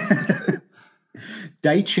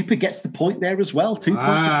 Day Chipper gets the point there as well. 2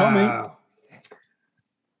 points to Tommy. Wow.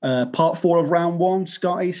 Part 4 of round 1.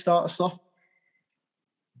 Scotty, start us off.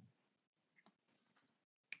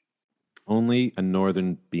 Only a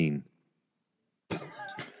northern bean.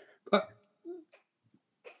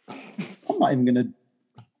 I'm not even going to.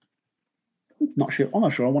 I'm not sure I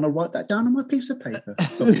want to write that down on my piece of paper.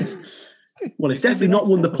 Well, it's definitely not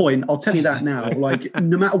won the point. I'll tell you that now. Like,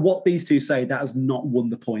 no matter what these two say, that has not won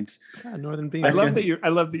the point. Yeah, northern bean. I love that you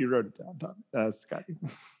wrote it down, Tom, Scott.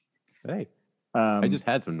 Hey, I just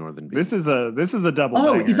had some northern beans. This is a double.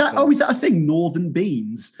 Oh, banger, is that? so- Oh, is that a thing? Northern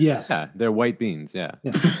beans. Yes. Yeah, they're white beans. Yeah.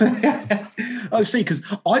 Oh, see, because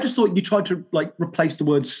I just thought you tried to like replace the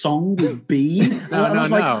word song with bean. No, and I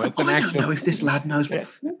was like, no, it's an I actual- don't know if this lad knows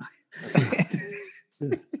what.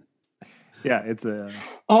 Yeah, it's a.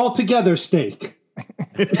 All together steak.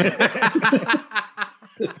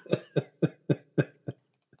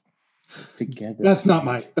 Together. That's not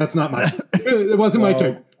mine. It wasn't my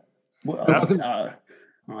turn. Well, That wasn't- I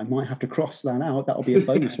might have to cross that out. That'll be a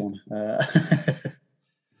bonus one.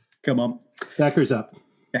 Come on, Becker's up.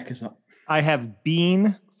 Becca's up. I have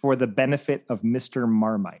bean for the benefit of Mr.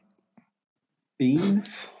 Marmite. Bean,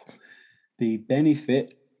 the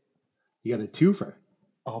benefit You got a twofer.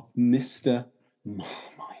 of Mr.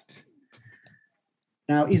 Marmite.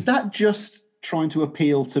 Now, is that just trying to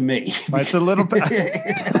appeal to me? Well, it's a little.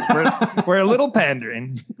 We're a little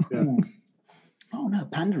pandering. Oh no,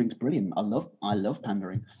 pandering's brilliant. I love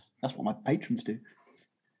pandering. That's what my patrons do.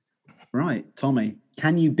 Right, Tommy,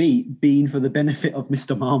 can you beat bean for the benefit of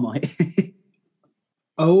Mr. Marmite?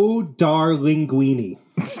 Oh, darling Guini.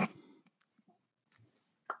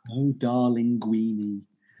 Oh, darling Guini.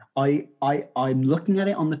 I'm looking at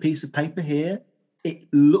it on the piece of paper here.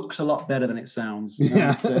 It looks a lot better than it sounds. You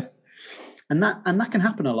know? Yeah. And that can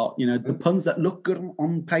happen a lot. You know, the puns that look good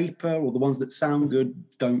on paper or the ones that sound good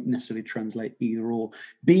don't necessarily translate either or.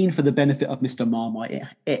 Being for the benefit of Mr. Marmite,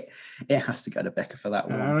 it has to go to Becca for that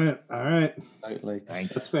one. All right. Totally.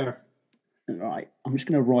 Thanks. That's fair. Right. I'm just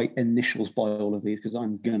going to write initials by all of these because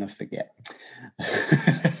I'm going to forget.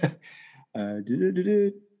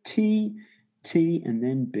 T, and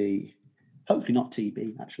then B. Hopefully not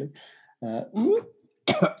TB, actually.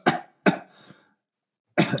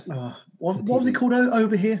 What was it called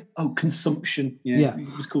over here? Oh, consumption. Yeah.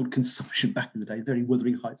 It was called consumption back in the day. Very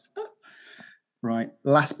Wuthering Heights. Right.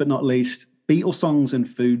 Last but not least, Beatles songs and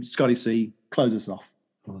food. Scotty C, close us off.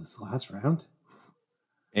 Well, this last round.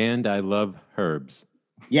 And I love herbs.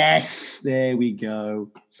 Yes, there we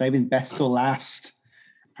go. Saving best till last.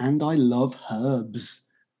 And I love herbs.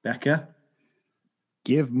 Becca?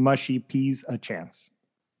 Give mushy peas a chance.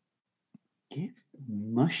 Give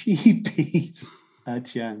mushy peas a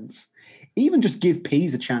chance. Even just give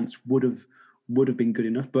peas a chance would have been good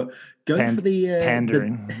enough. But go for the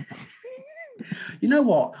pandering. You know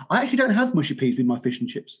what? I actually don't have mushy peas with my fish and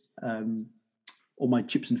chips, or my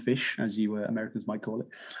chips and fish, as you Americans might call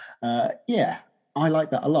it. Yeah, I like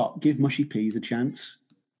that a lot. Give mushy peas a chance.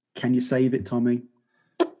 Can you save it, Tommy?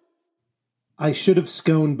 I should have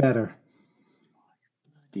sconed better.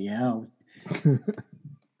 DL.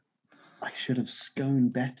 I should have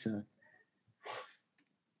sconed better.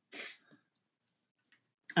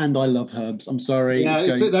 And I love herbs. I'm sorry.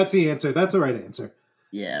 Yeah, that's the answer. That's the right answer.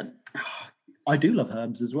 Yeah. I do love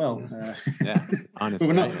herbs as well. Yeah, honestly.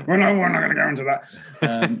 We're not going to go into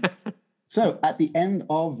that. So at the end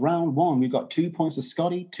of round one, we've got 2 points to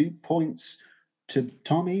Scotty, 2 points to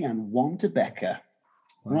Tommy, and 1 to Becca.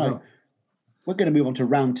 Wow. Right. We're going to move on to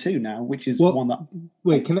round 2 now, which is one that.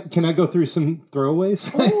 Wait, can I go through some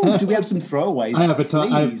throwaways? Oh, do we have some throwaways? I have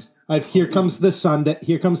Please. I've Here Comes the Sunday.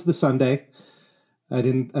 Here Comes the Sunday. I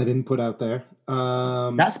didn't put out there.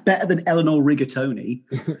 That's better than Eleanor Rigatoni.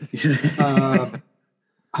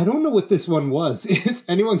 I don't know what this one was. If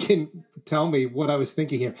anyone can tell me what I was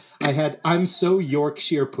thinking here. I had I'm So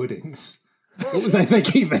Yorkshire Puddings. What was I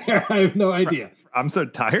thinking there? I have no idea. I'm so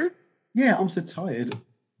tired. Yeah, I'm so tired.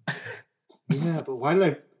 Yeah, but why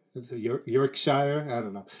did so Yorkshire? I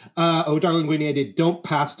don't know. Oh, Darling Winnie, I did Don't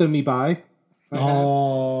Pasta Me By.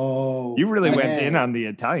 You really went in on the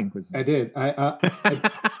Italian cuisine. I did.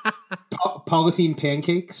 Polythene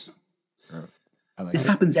Pancakes. This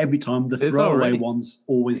happens every time. The throwaway ones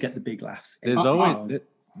always get the big laughs.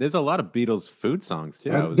 There's a lot of Beatles food songs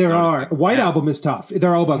too. There are. White Album is tough.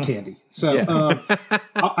 They're all about candy. So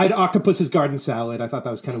I had Octopus's Garden Salad. I thought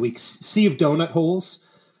that was kind of weak. Sea of Donut Holes.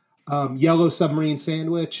 Yellow Submarine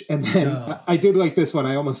Sandwich. And then I did like this one.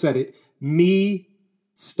 I almost said it. Me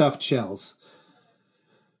Stuffed Shells.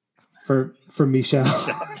 For Michelle.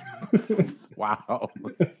 Wow.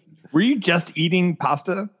 Were you just eating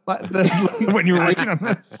pasta when you were working on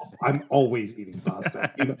this? I'm always eating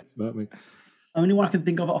pasta. You know about me. Only one I can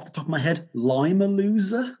think of off the top of my head,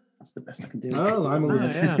 Lime-A-Loser. That's the best I can do. Oh,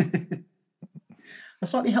 Lime-A-Loser. A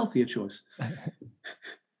slightly healthier choice.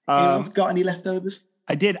 Anyone else got any leftovers?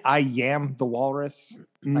 I did I Yam the Walrus.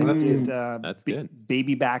 That's good. That's good.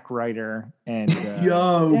 Baby Back Rider and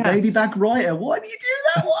Baby Back Rider. Why do you do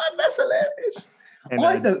that one? That's hilarious. And,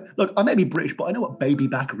 I know. Look, I may be British, but I know what baby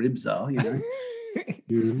back ribs are. You know,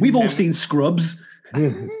 we've all seen Scrubs.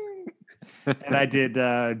 And I did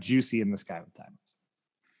Juicy in the Sky with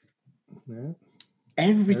Diamonds.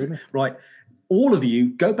 Right, all of you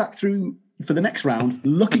go back through for the next round.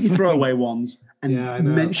 Look at your throwaway ones and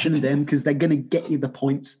mention them because they're going to get you the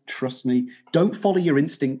points. Trust me. Don't follow your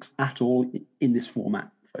instincts at all in this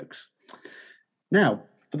format, folks. Now,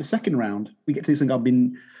 for the second round, we get to something I've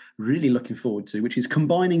been really looking forward to, which is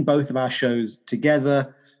combining both of our shows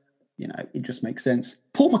together. You know, it just makes sense.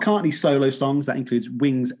 Paul McCartney's solo songs, that includes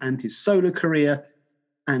Wings and his solo career,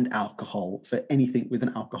 and alcohol. So anything with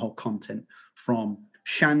an alcohol content, from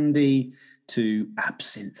shandy to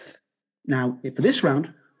absinthe. Now, for this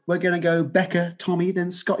round, we're going to go Becca, Tommy,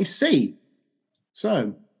 then Scotty C.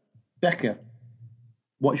 So, Becca,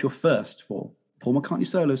 what's your first for Paul McCartney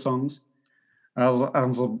solo songs and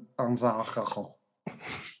alcohol?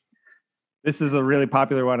 This is a really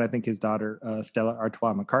popular one. I think his daughter, Stella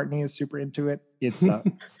Artois McCartney, is super into it. It's 4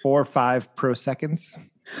 or 5 pro seconds.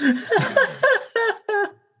 4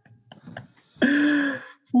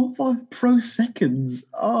 or 5 pro seconds.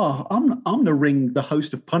 Oh, I'm gonna ring the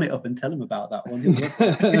host of Pun It Up and tell him about that one.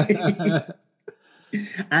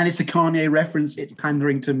 And it's a Kanye reference. It's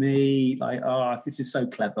pandering to me. Like, this is so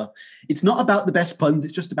clever. It's not about the best puns.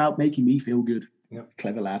 It's just about making me feel good. Yep.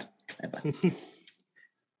 Clever lad. Clever.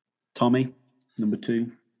 Tommy, number 2.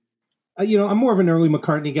 I'm more of an early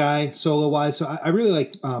McCartney guy, solo-wise, so I really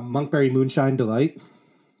like Monkberry Moonshine Delight.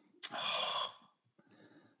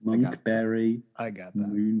 Monkberry I got that.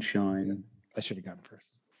 Moonshine. I should have gone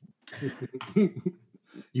first.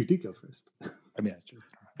 You did go first. I mean, I should.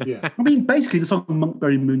 Yeah. I mean, basically, the song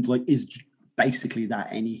Monkberry Moonlight is basically that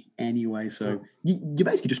anyway. So you're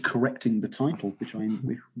basically just correcting the title, which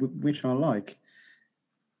I like.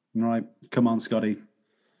 Right, come on, Scotty.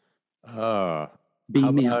 How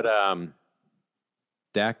about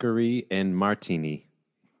Daiquiri and Martini?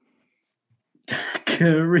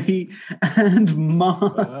 Daiquiri and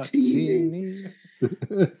Martini.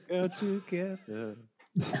 Go together.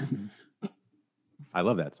 I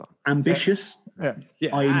love that song. Ambitious. Yeah.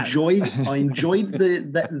 I enjoyed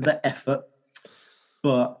the effort,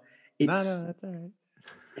 but it's that's all right.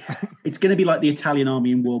 It's going to be like the Italian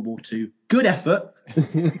army in World War II. Good effort,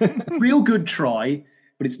 real good try,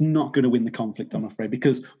 but it's not going to win the conflict, I'm afraid,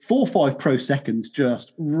 because 4 or 5 pro seconds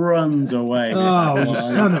just runs away. Oh,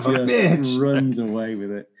 son of a bitch. Runs away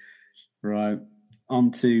with it. Right.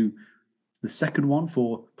 On to the second one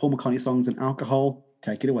for Paul McCartney songs and alcohol.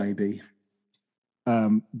 Take it away, B.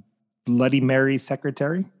 Bloody Mary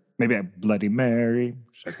Secretary. Maybe a Bloody Mary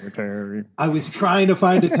Secretary. I was trying to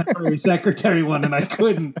find a temporary secretary one and I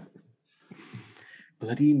couldn't.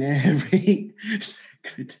 Bloody Mary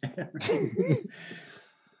Secretary.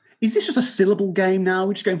 Is this just a syllable game now?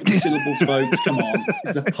 We're just going for the syllables, folks. Come on.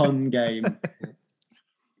 It's a pun game.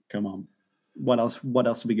 Come on. What else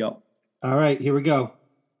have we got? All right, here we go.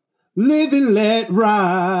 Live and let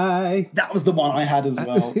ride. That was the one I had as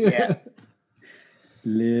well. Yeah.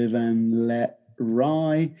 Live and let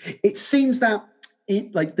ride. It seems that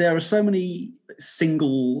it. Like there are so many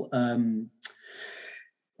single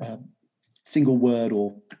word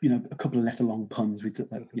or a couple of letter long puns with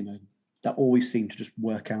that always seem to just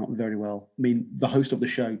work out very well. I mean, the host of the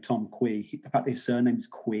show, Tom Quee, the fact that his surname is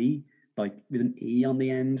Quee, like with an E on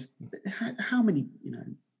the end. How many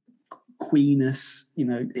Queenus,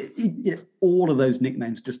 all of those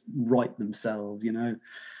nicknames just write themselves,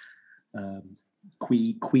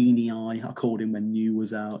 Queenie I called him when New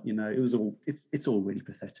was out, it's all really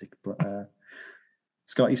pathetic. But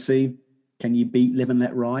Scotty C, can you beat Live and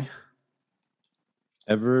Let Rye?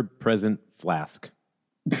 Ever present flask.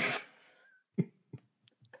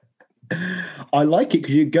 I like it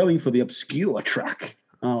because you're going for the obscure track.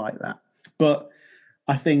 I like that. But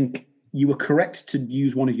I think you were correct to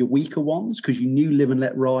use one of your weaker ones because you knew Live and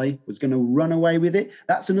Let Rye was going to run away with it.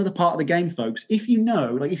 That's another part of the game, folks. If you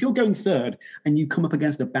know, like if you're going third and you come up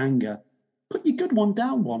against a banger, put your good one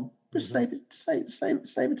down one. Just save it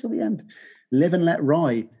till the end. Live and Let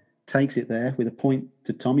Rye takes it there with a point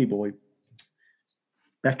to Tommy Boy.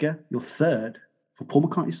 Becca, you're third for Paul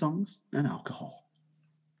McCartney songs and alcohol.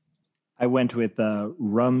 I went with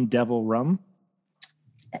Rum Devil Rum.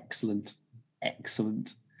 Excellent. And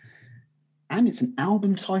it's an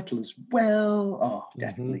album title as well. Oh,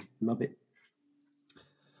 definitely. Love it.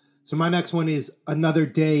 So my next one is Another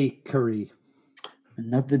Day Curry.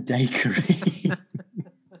 Another Day Curry.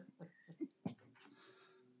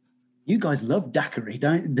 You guys love daiquiri,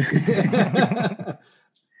 don't you?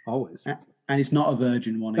 Always. And it's not a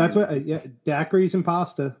virgin one. That's what, daiquiris and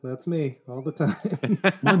pasta. That's me all the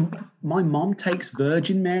time. my mom takes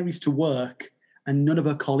Virgin Marys to work, and none of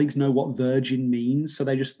her colleagues know what virgin means, so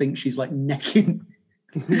they just think she's like necking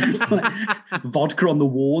vodka on the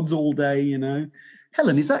wards all day.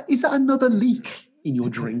 Helen, is that another leak in your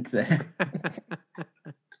drink there?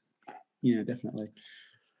 Yeah, definitely.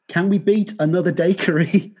 Can we beat Another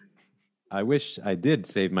Daiquiri? I wish I did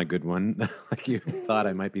save my good one, like you thought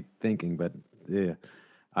I might be thinking, but yeah.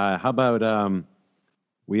 How about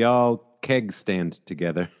we all keg stand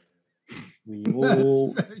together? We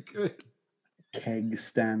all very good. keg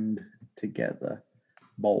stand together.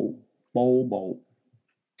 Bowl.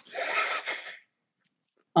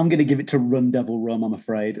 I'm going to give it to Run Devil Rum, I'm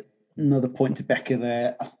afraid. Another point to Becca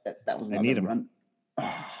there. That was another run.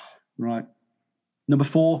 Right. Number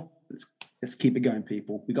 4. Let's keep it going,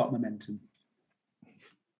 people. We got momentum.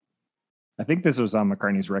 I think this was on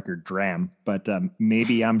McCartney's record, Dram, but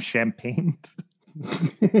maybe I'm champagne.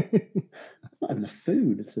 It's not even a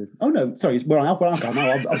food. It's oh no, sorry, we're on alcohol.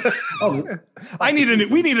 No,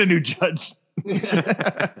 we need a new judge.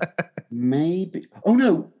 Maybe. Oh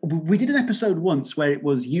no, we did an episode once where it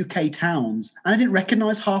was UK towns, and I didn't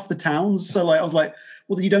recognise half the towns. So I was like,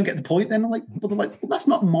 well, then you don't get the point. Then well, that's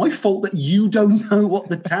not my fault that you don't know what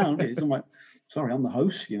the town is. I'm like, sorry, I'm the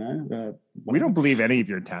host. We don't believe any of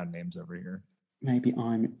your town names over here. Maybe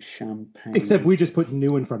I'm champagne. Except we just put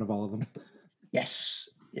new in front of all of them. Yes.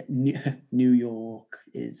 Yeah, New York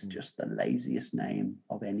is just the laziest name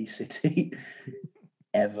of any city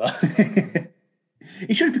ever.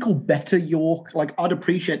 It should be called Better York. Like, I'd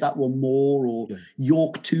appreciate that one more. Or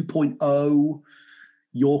York 2.0,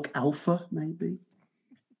 York Alpha, maybe.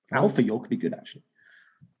 Alpha York would be good, actually.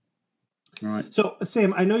 All right. So,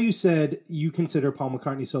 Sam, I know you said you consider Paul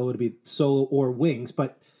McCartney solo to be solo or Wings,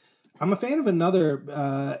 but I'm a fan of another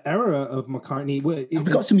era of McCartney. We've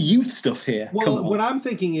got some youth stuff here. Well, what I'm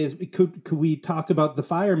thinking is, could we talk about the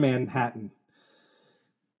Fire Manhattan?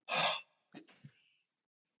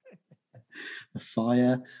 The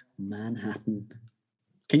Fire Manhattan.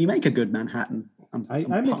 Can you make a good Manhattan? I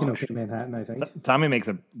make an okay Manhattan, I think. Tommy makes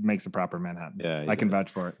a proper Manhattan. Yeah, I can vouch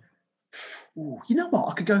for it. Ooh, you know what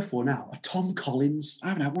I could go for now? A Tom Collins. I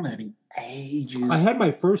haven't had one of them in ages. I had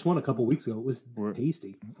my first one a couple weeks ago. It was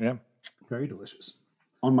tasty. Yeah. Very delicious.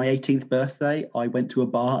 On my 18th birthday, I went to a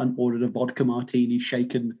bar and ordered a vodka martini,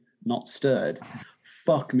 shaken, not stirred.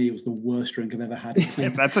 Fuck me, it was the worst drink I've ever had.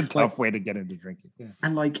 That's a tough way to get into drinking. Yeah.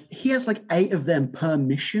 And he has 8 of them per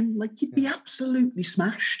mission. You'd be absolutely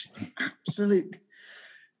smashed. Absolutely.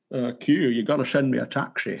 Q, you got to send me a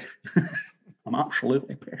taxi. I'm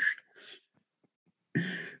absolutely pissed.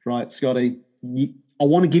 Right, Scotty, I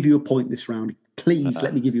want to give you a point this round. Please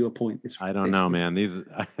let me give you a point this round. I don't know, man. These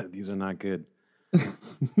are not good.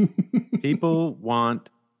 People want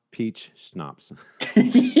peach schnapps.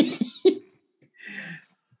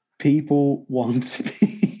 People want.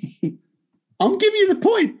 I'm giving you the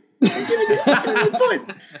point. I'm giving you the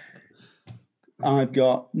point. I've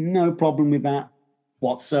got no problem with that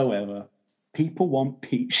whatsoever. People want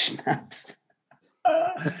peach schnapps.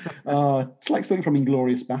 It's like something from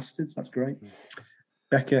Inglourious Bastards. That's great.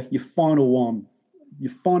 Becca, your final one.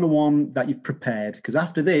 your final one that you've prepared, because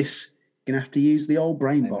after this, you're going to have to use the old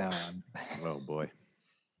brain box. Oh, boy.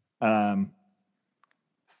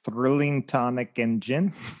 Thrilling tonic and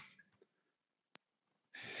gin.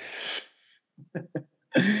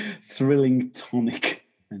 Thrilling tonic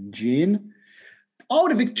and gin. I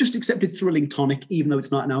would have just accepted thrilling tonic, even though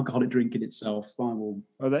it's not an alcoholic drink in itself.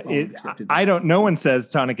 I don't. No one says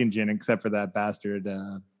tonic and gin except for that bastard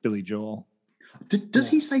Billy Joel. Does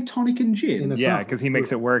he say tonic and gin? Yeah, because he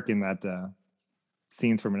makes it work in that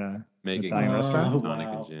scenes from an Italian restaurant. Tonic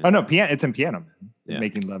and gin. Oh no, it's in Piano Man. Yeah.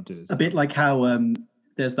 Making love to his. A bit like how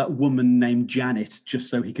there's that woman named Janet, just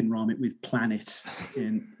so he can rhyme it with planet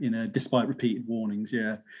despite repeated warnings.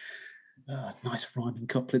 Yeah, nice rhyming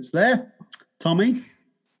couplets there. Tommy?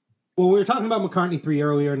 Well, we were talking about McCartney 3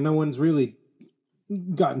 earlier, and no one's really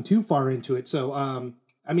gotten too far into it. So,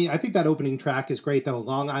 I think that opening track is great, though.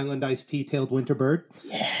 Long Island Iced Tea, Tailed Winter Bird.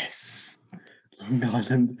 Yes. Long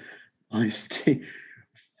Island Iced Tea.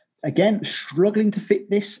 Again, struggling to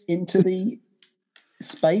fit this into the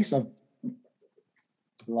space. I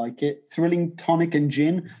like it. Thrilling tonic and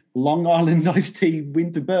gin. Long Island Iced Tea,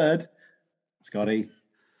 Winter Bird. Scotty.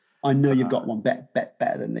 I know you've got one better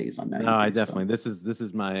than these. I know. No, I definitely. This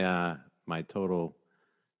is my my total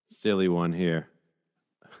silly one here.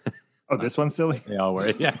 Oh, this one's silly. They all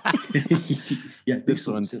were. Yeah. Yeah. This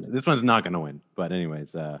one's not going to win. But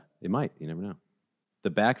anyways, it might. You never know.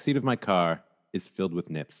 The back seat of my car is filled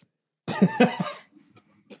with nips.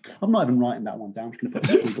 I'm not even writing that one down. I'm just going to put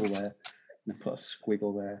a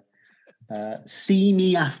squiggle there. See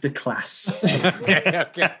me after class.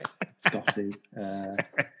 Okay. Scotty. We're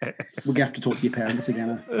going to have to talk to your parents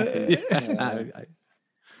again.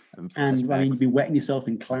 And you'd be wetting yourself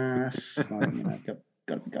in class.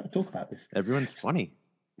 Got to talk about this. Everyone's funny.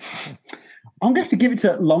 I'm going to have to give it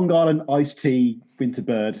to Long Island Iced Tea, Winter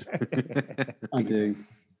Bird. I do.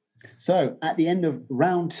 So at the end of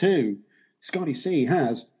round 2, Scotty C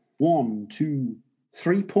has 1, 2,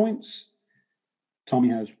 3 points. Tommy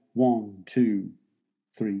has 1, 2,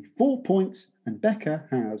 3, 4 points, and Becca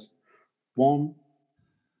has 1,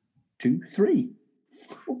 2, 3.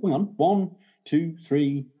 Hang on, 1, 2,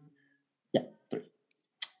 3. Yeah, 3.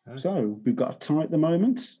 So we've got a tie at the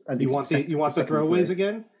moment. You want the throwaways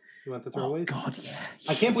again? You want the throwaways? Oh God, yeah.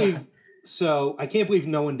 I can't believe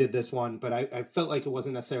no one did this one, but I felt like it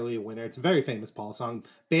wasn't necessarily a winner. It's a very famous Paul song,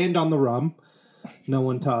 "Band on the Rum." No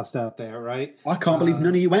one tossed out there, right? I can't believe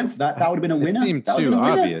none of you went for that. That would have been a winner. It seemed too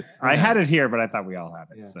obvious. I had it here, but I thought we all had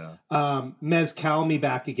it. Yeah. So Mezcal Me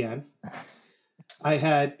Back Again. I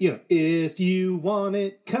had, if you want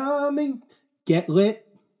it coming, get lit.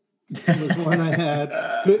 Was one I had.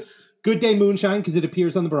 Good Day Moonshine, because it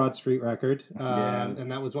appears on the Broad Street record.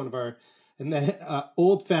 And that was one of our, and then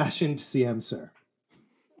Old Fashioned CM Sir.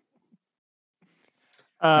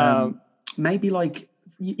 Maybe like,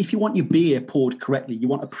 if you want your beer poured correctly, you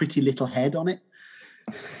want a pretty little head on it.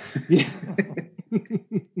 Yeah.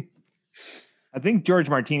 I think George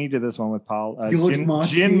Martini did this one with Paul.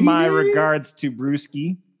 Martini. My regards to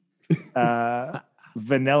Brewski.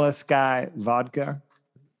 Vanilla Sky vodka.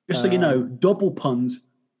 Just so you know, double puns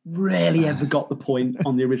rarely ever got the point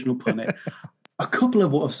on the original punnet. A couple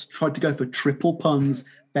of us tried to go for triple puns.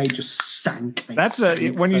 They just sank.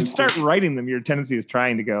 When you start writing them, your tendency is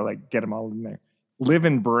trying to go get them all in there. Live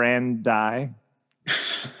in Brandi.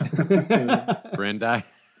 Brandi.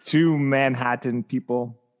 2 Manhattan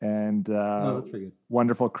people and that's pretty good.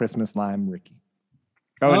 Wonderful Christmas Lime Ricky.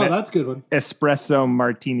 Oh, that's a good one. Espresso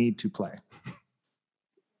Martini to play.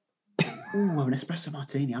 Oh, an espresso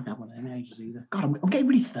martini. I've not had one of them in ages either. God, I'm getting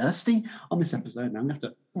really thirsty on this episode now. I'm going to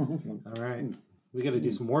have to... All right. We got to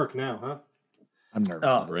do some work now, huh? I'm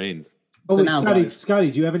nervous. Brains. So now,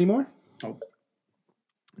 Scotty, do you have any more? Oh.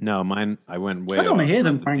 No, mine. I went way. I don't want to hear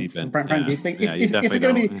them, off the Frank. deep end. Frank, do you think Yeah, you is it definitely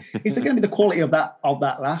going to be the quality of that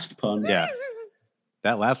last pun? Yeah,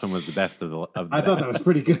 that last one was the best of the. I thought that was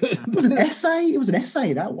pretty good. It was an essay. It was an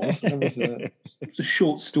essay. That was. It was a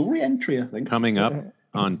short story entry, I think. Coming up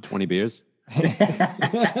on 20 beers.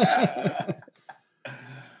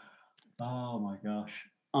 Oh my gosh!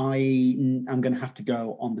 I'm going to have to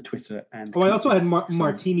go on the Twitter and. Oh, I also had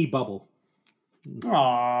Martini Bubble.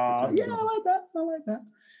 Oh, yeah, I like that.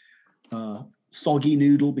 Soggy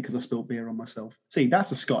noodle because I spilled beer on myself. See,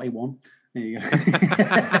 that's a Scotty one. There you go.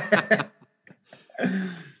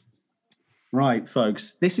 Right,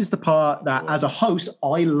 folks. This is the part that, as a host,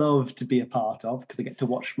 I love to be a part of because I get to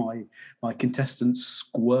watch my contestants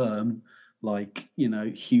squirm like,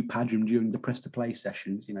 Hugh Padgham during the press to play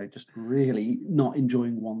sessions, just really not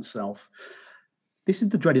enjoying oneself. This is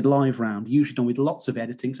the dreaded live round, usually done with lots of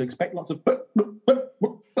editing, so expect lots of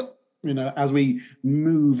as we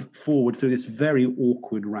move forward through this very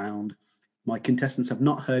awkward round, my contestants have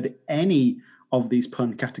not heard any of these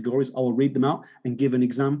pun categories. I will read them out and give an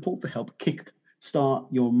example to help kick-start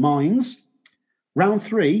your minds. Round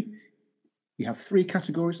 3, you have 3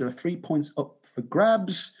 categories. There are 3 points up for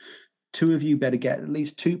grabs. 2 of you better get at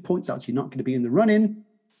least 2 points, else you're not going to be in the run-in.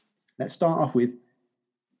 Let's start off with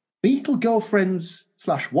Beatle girlfriends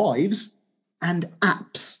 / wives and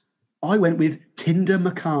apps. I went with Tinder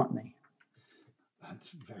McCartney. That's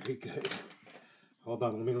very good. Hold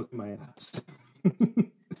on, let me look at my apps.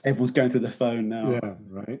 Everyone's going through the phone now. Yeah,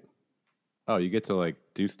 right. Oh, you get to like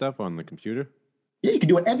do stuff on the computer? Yeah, you can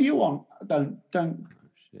do whatever you want. Don't.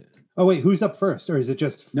 Shit. Oh wait, who's up first, or is it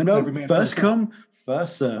just No. every man First come,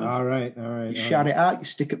 first serve. All right. You shout it out. You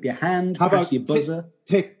stick up your hand. How press about your buzzer?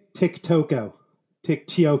 Tick Toko, Tick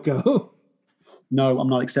Tioko. No, I'm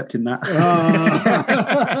not accepting that.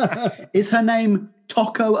 Is her name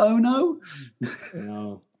Toko Ono?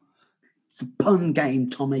 No. It's a pun game,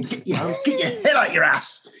 Tommy. Get your head out your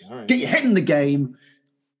ass. All right. Get your head in the game.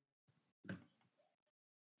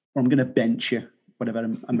 Or I'm going to bench you,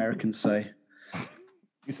 whatever Americans say.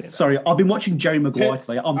 You say that. Sorry, I've been watching Jerry Maguire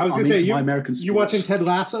today. I was I'm going to say, into my American sports. you watching Ted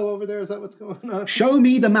Lasso over there? Is that what's going on? Show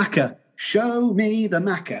me the maca. Show me the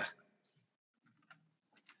maca.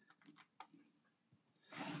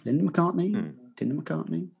 Tinder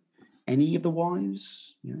McCartney. Any of the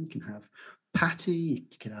wives. You can have Patty.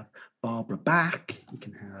 You can have Barbara Bach. You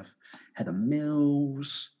can have Heather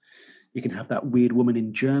Mills. You can have that weird woman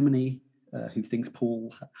in Germany who thinks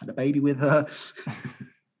Paul had a baby with her.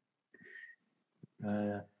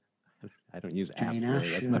 I don't use Jane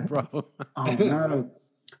apps. Really. That's my problem. Oh no.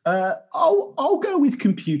 I'll go with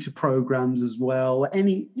computer programs as well.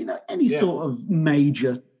 Any sort of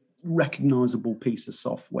major recognizable piece of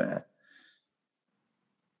software.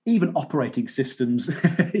 Even operating systems.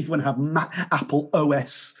 If you want to have Apple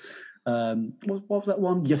OS. What was that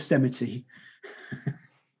one? Yosemite.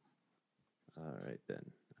 All right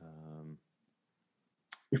then.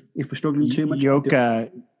 If we're struggling too much,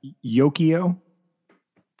 Yokio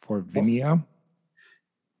for Vimeo.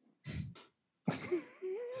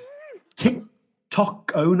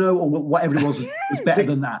 TikTok Ono or whatever it was better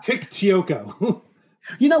than that. Tick Tioko.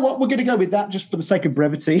 You know what? We're going to go with that just for the sake of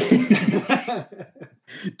brevity.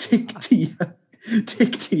 Tick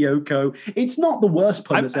Tioko. It's not the worst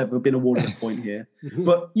pun that's ever been awarded a point here.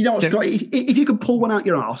 But you know what, Scott? If you could pull one out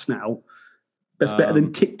your arse now, that's better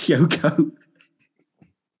than Tick Tioko.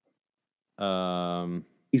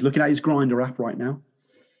 He's looking at his Grindr app right now.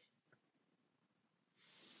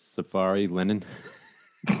 Safari Lennon.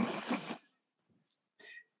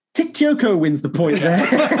 Tick Tioko wins the point there.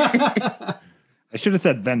 I should have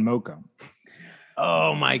said Venmoco.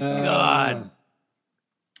 Oh my god!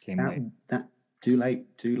 Came late. That too late.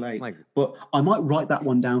 Like- But I might write that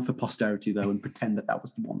one down for posterity though, and pretend that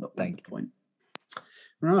was the one that won the point.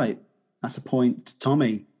 Right, that's a point to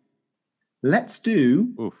Tommy. Let's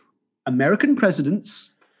do Oof. American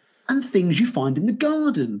presidents and things you find in the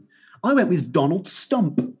garden. I went with Donald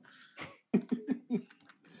Stump.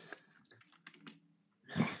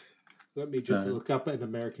 Let me just look up an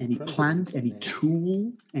American. Any plant, any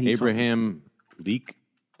tool, any Abraham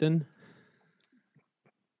Leekton.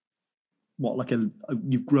 What, like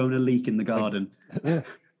you've grown a leek in the garden? Is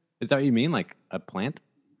that what you mean? Like a plant?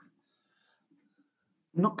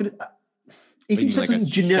 I'm not going to... if you say like something a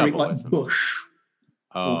generic shovel or like something? bush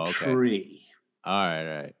or okay. tree, All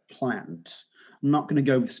right. plant, I'm not going to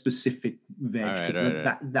go with specific veg All right,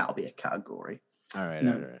 because that'll be a category. All right.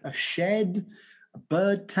 A shed, a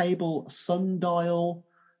bird table, a sundial,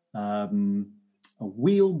 a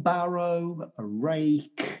wheelbarrow, a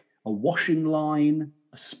rake, a washing line,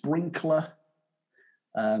 a sprinkler,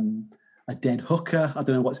 a dead hooker. I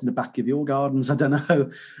don't know what's in the back of your gardens. I don't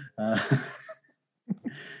know.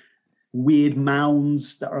 Weird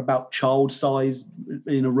mounds that are about child size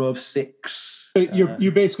in a row of 6.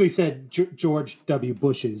 You basically said George W.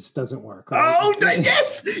 Bush's doesn't work. Right? Oh,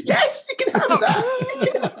 yes, you can have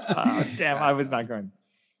that. Oh, damn, I was not going.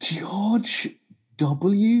 George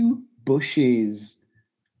W. Bush's.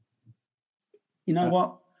 You know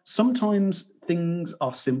what? Sometimes things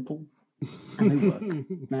are simple and they work.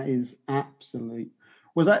 That is absolute.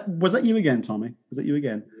 Was that you again, Tommy? Was that you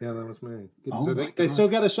again? Yeah, that was me. Oh So my they God. still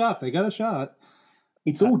got a shot. They got a shot.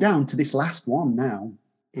 It's all down to this last one now.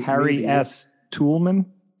 It Harry really S. Toolman.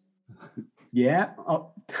 is. Yeah.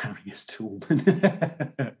 Oh, Harry S. Toolman.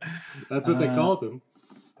 That's what they called him.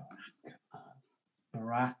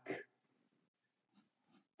 Barack.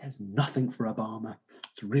 There's nothing for Obama.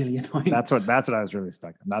 It's really annoying. That's what I was really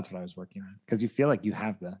stuck on. That's what I was working on. Because you feel like you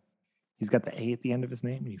have the he's got the A at the end of his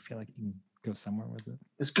name, and you feel like you can go somewhere with it.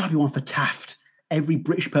 There's got to be one for Taft. Every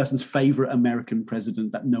British person's favorite American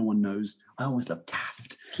president that no one knows. I always love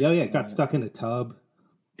Taft. Yeah, got stuck in a tub.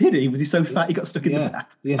 Did he? Was he so fat he got stuck in the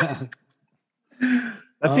bath? Yeah.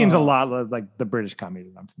 That seems a lot like the British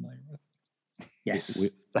comedian I'm familiar with. Yes.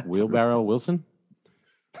 Wheelbarrow Wilson?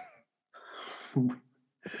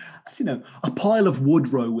 A pile of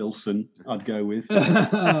Woodrow Wilson, I'd go with.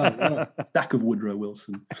 A stack of Woodrow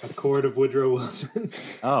Wilson. A cord of Woodrow Wilson.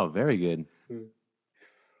 Oh, very good.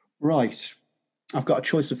 Right. I've got a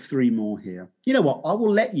choice of 3 more here. You know what? I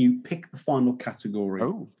will let you pick the final category.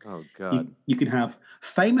 Oh God. You can have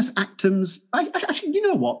famous actors. Actually, you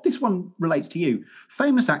know what? This one relates to you.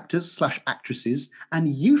 Famous actors / actresses and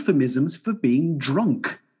euphemisms for being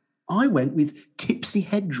drunk. I went with tipsy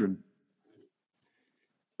Hedron.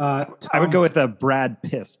 I would go with Brad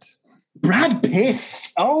Pissed. Brad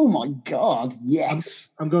Pissed. Oh my God.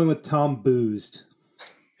 Yes. I'm going with Tom Boozed.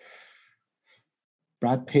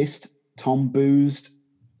 Brad Pissed. Tom Boozed.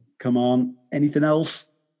 Come on. Anything else?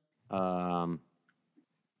 I'm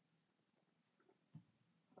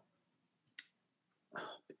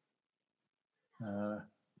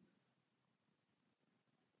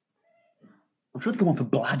sure they go on for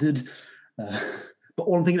bladdered, but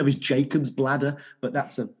all I'm thinking of is Jacob's Bladder. But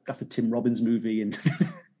that's a Tim Robbins movie, and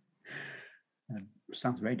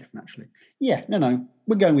sounds very different actually. Yeah, no,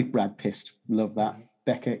 we're going with Brad Pissed. Love that.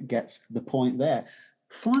 Becca gets the point there.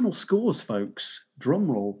 Final scores, folks.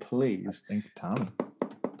 Drum roll, please. I think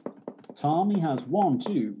Tommy has 1,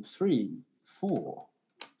 2, 3, 4,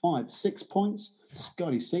 5, 6 points.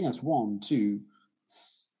 Scotty C has 1, 2,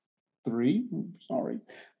 3. Sorry,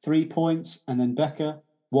 3 points, and then Becca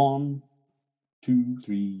 1, 2,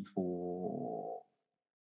 3, 4,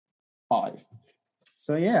 5.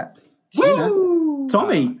 So yeah,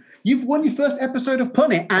 Tommy, you've won your first episode of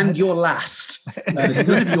Pun It and your last. None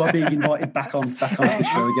of you are being invited back on the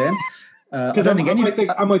show again. Because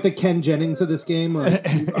I'm like the Ken Jennings of this game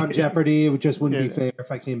on Jeopardy. It just wouldn't be fair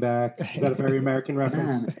if I came back. Is that a very American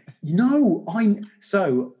reference? No,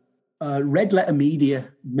 Red Letter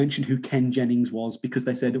Media mentioned who Ken Jennings was because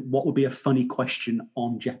they said, what would be a funny question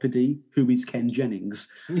on Jeopardy? Who is Ken Jennings?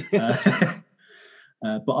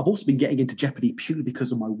 But I've also been getting into Jeopardy purely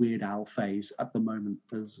because of my Weird Al phase at the moment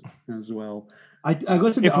as well. I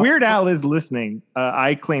if Weird Al is listening,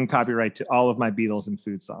 I claim copyright to all of my Beatles and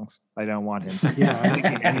food songs. I don't want him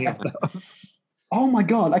to any of those. Oh my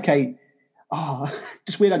God. Okay.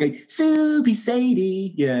 Just Weird Al going, Soupy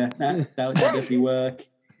Sadie. Yeah, that would definitely work.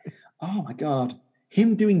 Oh my God.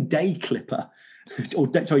 Him doing Day Clipper.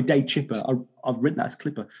 Day Chipper. I've written that as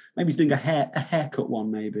Clipper. Maybe he's doing a haircut one,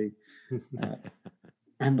 maybe.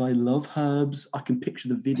 And I love herbs. I can picture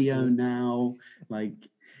the video now.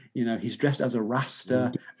 He's dressed as a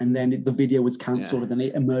Rasta, and then the video was cancelled, and then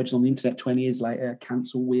it emerged on the internet 20 years later.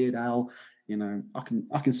 Cancel Weird Al.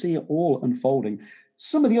 I can see it all unfolding.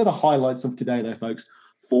 Some of the other highlights of today, though, folks: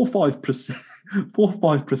 4-5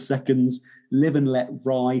 per seconds. Live and Let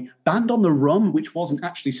Rye. Band on the Rum, which wasn't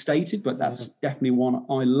actually stated, but that's definitely one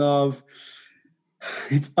I love.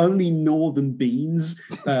 It's only Northern Beans.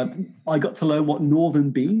 I got to learn what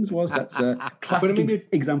Northern Beans was. That's a classic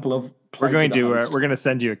example of. We're going to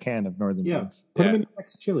send you a can of Northern Beans. Put them in your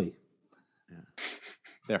next chili. Yeah.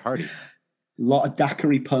 They're hearty. A lot of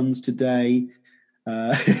daiquiri puns today.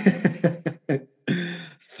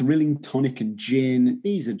 Thrilling tonic and gin.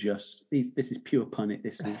 These are just this is pure pun it.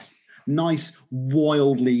 This is nice,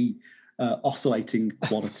 wildly oscillating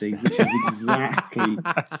quality,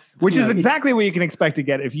 which is exactly what you can expect to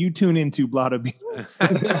get if you tune into Blotto Beans.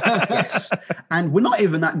 Yes, and we're not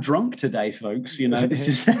even that drunk today, folks. This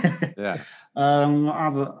is I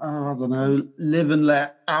don't know, live and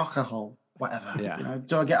let alcohol, whatever. Yeah.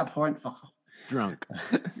 Do I get a point? Fuck off. Drunk.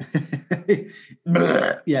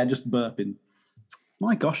 Yeah, just burping.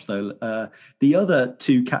 My gosh, though, the other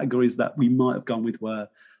 2 categories that we might have gone with were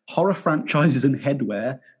horror franchises and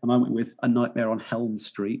headwear, and I went with A Nightmare on Helm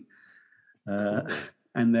Street.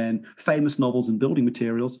 And then famous novels and building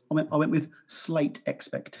materials, I went with Slate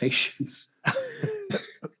Expectations.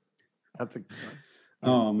 That's a good one.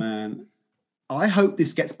 Oh, man. I hope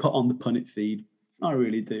this gets put on the Pun It feed. I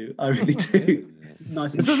really do.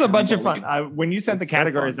 Nice. This was a bunch of fun. When you sent the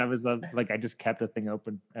categories, I was I just kept the thing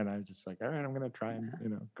open, and I was just like, all right, I'm going to try and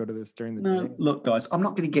go to this during the day. Look, guys, I'm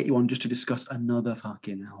not going to get you on just to discuss another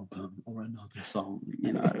fucking album or another song.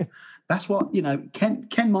 That's what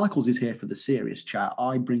Ken Michaels is here for the serious chat.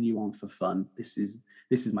 I bring you on for fun. This is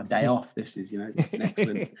my day off. This is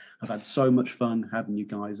excellent. I've had so much fun having you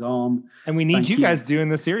guys on, and we need you guys doing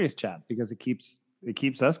the serious chat because it keeps it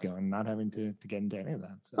keeps us going, not having to get into any of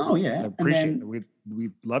that. So Oh, yeah. I appreciate it. We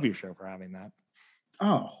love your show for having that.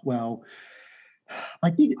 Oh, well,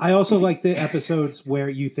 I also like the episodes where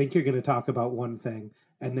you think you're going to talk about one thing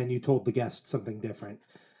and then you told the guest something different.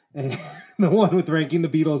 And the one with ranking the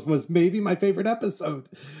Beatles was maybe my favorite episode.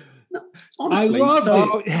 No, honestly,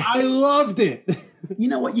 I loved it. You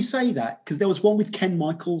know what, you say that because there was one with Ken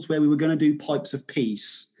Michaels where we were going to do Pipes of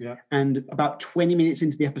Peace. Yeah. And about 20 minutes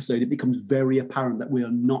into the episode, it becomes very apparent that we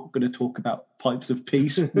are not going to talk about Pipes of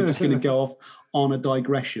Peace. We're just going to go off on a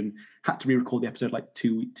digression. Had to re-record the episode like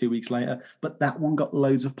two weeks later. But that one got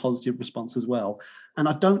loads of positive response as well. And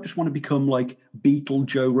I don't just want to become like Beatle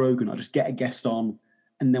Joe Rogan. I just get a guest on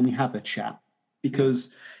and then we have a chat.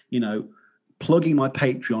 Because, you know, plugging my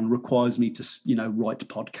Patreon requires me to, you know, write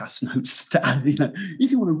podcast notes to add, you know,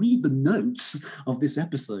 if you want to read the notes of this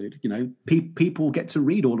episode, you know, people get to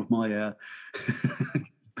read all of my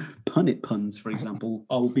Punit puns, for example.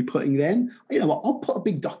 I'll be putting then, you know what, I'll put a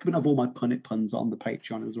big document of all my Punit puns on the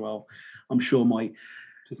Patreon as well. I'm sure my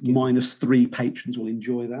 -3 patrons will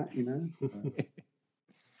enjoy that, you know.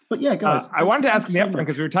 But yeah, guys. I wanted to ask in the upfront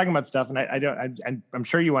because we were talking about stuff and I'm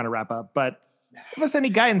sure you want to wrap up, but give us any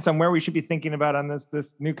guidance on where we should be thinking about on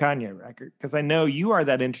this new Kanye record, because I know you are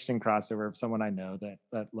that interesting crossover of someone I know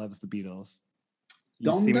that loves the Beatles.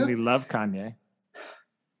 You seemingly love Kanye.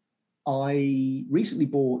 I recently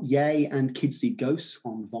bought Yay and Kids See Ghosts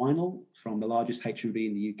on vinyl from the largest HMV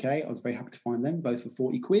in the UK. I was very happy to find them, both for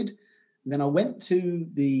 40 quid. And then I went to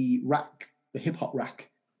the rack, the hip hop rack,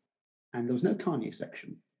 and there was no Kanye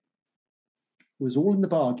section. It was all in the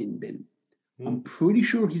bargain bin. I'm pretty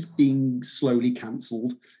sure he's being slowly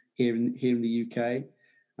cancelled here in the UK.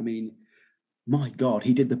 I mean, my God,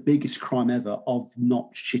 he did the biggest crime ever of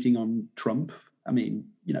not shitting on Trump. I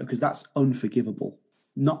mean, you know, because that's unforgivable.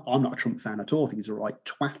 I'm not a Trump fan at all. I think he's a right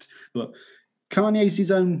twat. But Kanye's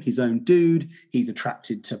his own dude. He's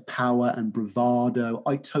attracted to power and bravado.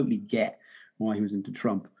 I totally get why he was into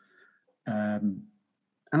Trump.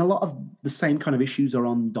 And a lot of the same kind of issues are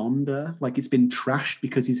on Donda. Like, it's been trashed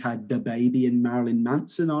because he's had DaBaby and Marilyn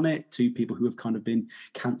Manson on it, two people who have kind of been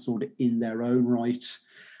cancelled in their own right.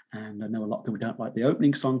 And I know a lot of people don't like the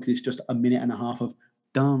opening song because it's just a minute and a half of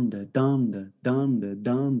Donda, Donda, Donda,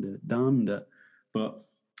 Donda, Donda. But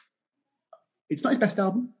it's not his best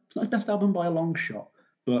album. It's not his best album by a long shot.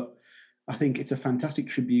 But I think it's a fantastic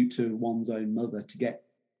tribute to one's own mother to get,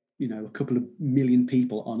 you know, a couple of million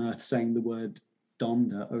people on Earth saying the word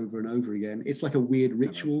Donda over and over again. It's like a weird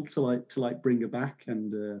ritual to bring her back,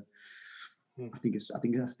 and I think it's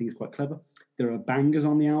quite clever. There are bangers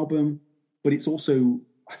on the album, but it's also,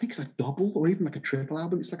 I think it's a double or even like a triple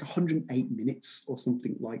album. It's like 108 minutes or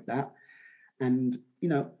something like that. And you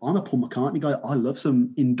know, I'm a Paul McCartney guy. I love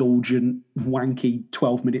some indulgent, wanky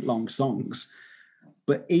 12-minute long songs,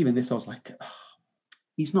 but even this, I was like, oh,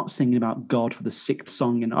 he's not singing about God for the 6th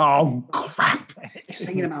song, and oh crap, he's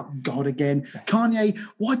singing about God again. Kanye,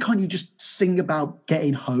 why can't you just sing about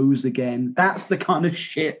getting hoes again? That's the kind of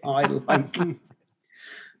shit I like.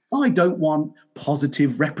 I don't want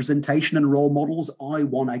positive representation and role models. I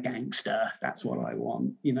want a gangster. That's what I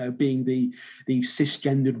want. You know, being the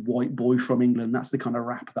cisgendered white boy from England. That's the kind of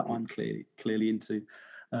rap that I'm clearly into.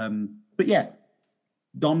 But yeah,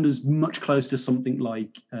 Donda's much closer to something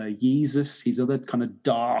like Yeezus, his other kind of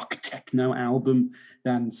dark techno album,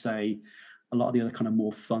 than, say, a lot of the other kind of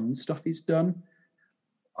more fun stuff he's done.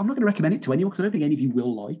 I'm not going to recommend it to anyone because I don't think any of you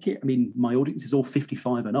will like it. I mean, my audience is all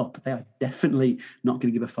 55 and up. They are definitely not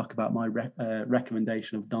going to give a fuck about my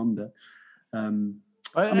recommendation of Donda.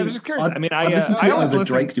 I was just curious. I listen to it over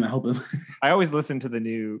Drake's new album. I always listen to the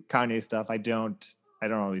new Kanye stuff. I don't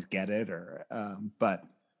always get it, but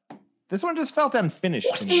this one just felt unfinished.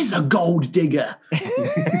 What is a gold digger?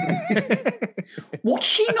 What's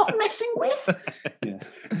she not messing with?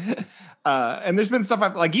 Yeah. And there's been stuff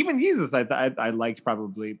I've like, even Yeezus I liked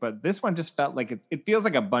probably, but this one just felt like it feels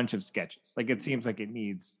like a bunch of sketches. Like, it seems like it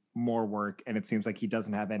needs more work, and it seems like he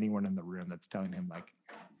doesn't have anyone in the room that's telling him like,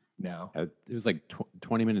 no. It was like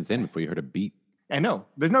 20 minutes in before you heard a beat. I know.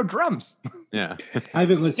 There's no drums. Yeah. I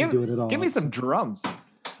haven't listened to it at all. Give me some drums.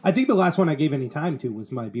 I think the last one I gave any time to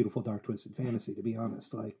was My Beautiful Dark Twisted Fantasy, to be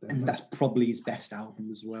honest. And that's probably his best album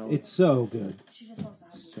as well. It's so good.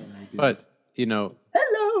 It's so good. But, you know.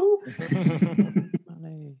 Hello.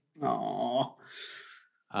 Aww.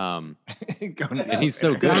 And he's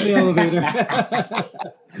so good. On the elevator.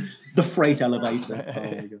 The freight elevator. Oh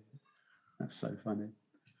my God. That's so funny.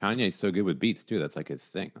 Kanye's so good with beats too. That's like his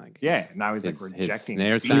thing. Like now he's like rejecting.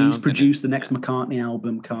 Please produce the next McCartney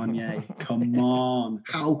album, Kanye. Come on,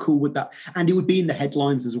 how cool would that? And it would be in the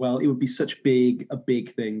headlines as well. It would be such a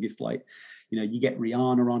big thing if, like, you know, you get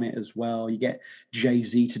Rihanna on it as well. You get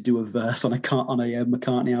Jay-Z to do a verse on a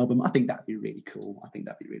McCartney album. I think that'd be really cool. I think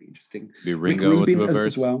that'd be really interesting. Be Ringo with a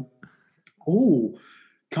verse as well. Oh.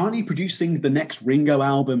 Kanye producing the next Ringo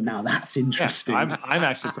album. Now that's interesting. Yeah, I'm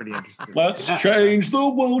actually pretty interested. Let's change the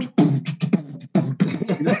world.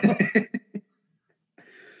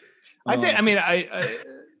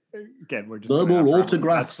 Again, we're just verbal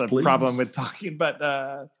autographs. That's the problem with talking,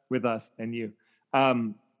 but with us and you.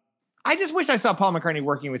 I just wish I saw Paul McCartney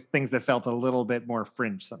working with things that felt a little bit more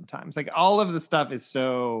fringe sometimes. Like, all of the stuff is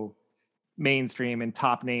so mainstream and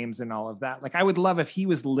top names and all of that. Like, I would love if he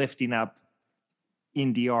was lifting up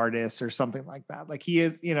indie artists or something like that. Like, he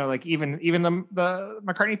is, you know, like even the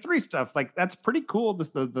McCartney 3 stuff, like, that's pretty cool.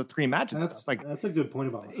 The Three Imagine stuff. Like, that's a good point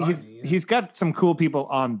about McCartney. He's got some cool people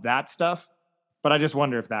on that stuff, but I just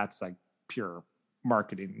wonder if that's like pure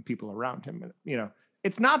marketing and people around him. You know,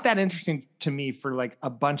 it's not that interesting to me for like a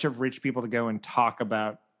bunch of rich people to go and talk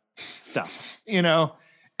about stuff, you know.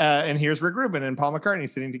 And here's Rick Rubin and Paul McCartney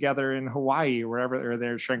sitting together in Hawaii or wherever, or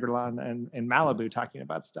they're Shangri-La and Malibu talking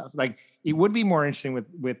about stuff. Like, it would be more interesting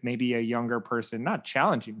with maybe a younger person, not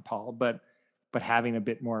challenging Paul, but having a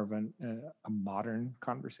bit more of a modern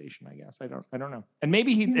conversation, I guess. I don't know. And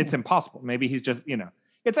maybe it's impossible. Maybe he's just, you know,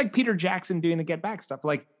 it's like Peter Jackson doing the Get Back stuff.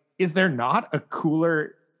 Like, is there not a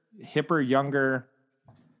cooler, hipper, younger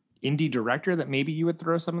indie director that maybe you would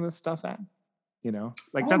throw some of this stuff at? You know,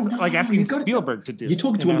 like like asking Spielberg to do. You're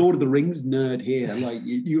talking to a Lord of the Rings nerd here. Like,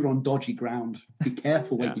 you're on dodgy ground. Be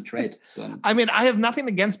careful where you tread, son. I mean, I have nothing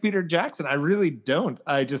against Peter Jackson. I really don't.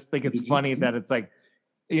 I just think it's funny that it's like,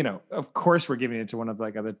 you know, of course we're giving it to one of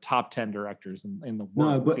like the top 10 directors in the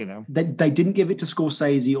world. No, but you know, they didn't give it to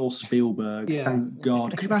Scorsese or Spielberg. Yeah. Thank God.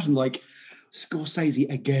 Could you imagine like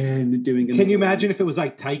Scorsese again doing? Can you imagine if it was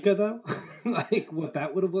like Taika though? Like, what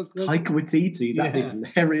that would have looked like? Taika Waititi, that'd be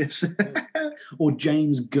hilarious. Yeah. Or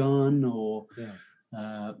James Gunn, or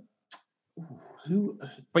who?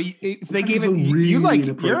 But if they gave it, really you like,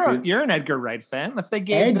 you're an Edgar Wright fan. If they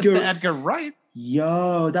gave this to Edgar Wright,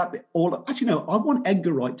 that'd be all. Actually, no, I want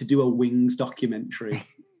Edgar Wright to do a Wings documentary,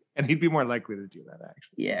 and he'd be more likely to do that.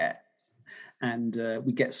 Actually, yeah. And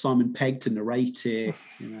we get Simon Pegg to narrate it.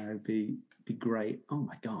 You know, it'd be great. Oh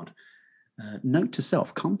my God. Note to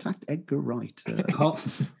self: contact Edgar Wright.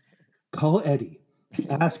 Call Eddie.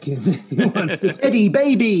 Ask him if he wants to. Eddie,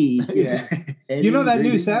 baby. Yeah. Eddie, you know that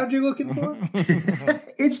new sound you're looking for?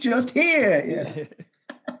 It's just here.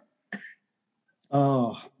 Yeah.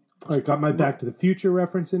 Oh. I got my Back to the Future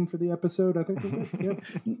reference in for the episode. I think we're good.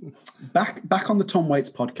 Yeah. Back on the Tom Waits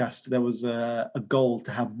podcast, there was a goal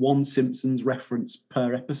to have one Simpsons reference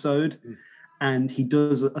per episode, and he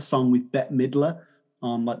does a song with Bette Midler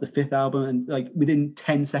on like the 5th album, and like within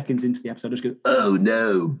 10 seconds into the episode, I just go, "Oh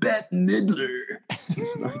no, Bette Midler!"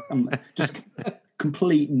 I'm like, just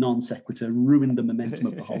complete non sequitur, ruined the momentum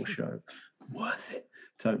of the whole show. Worth it,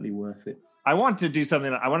 totally worth it. I want to do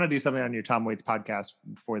something on your Tom Waits podcast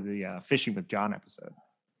for the Fishing with John episode.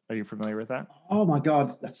 Are you familiar with that? Oh my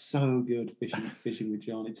God, that's so good. Fishing with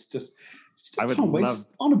John. It's just I would Tom Waits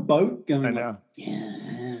on a boat going. I know. Like,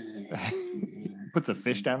 yeah. Puts a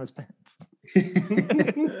fish down his pants.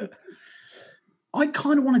 I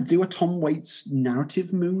kind of want to do a Tom Waits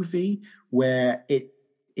narrative movie where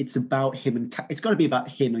it's about him and it's got to be about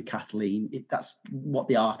him and Kathleen. That's what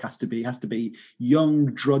the arc has to be. It has to be young,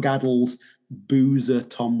 drug-addled boozer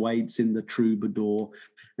Tom Waits in the Troubadour,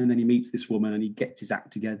 and then he meets this woman and he gets his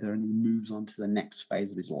act together and he moves on to the next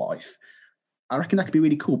phase of his life. I reckon that could be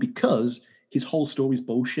really cool because his whole story is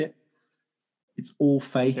bullshit. It's all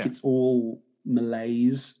fake. Yeah. It's all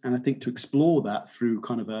malaise, and I think to explore that through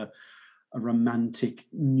kind of a romantic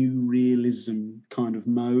new realism kind of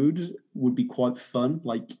mode would be quite fun.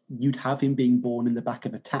 Like, you'd have him being born in the back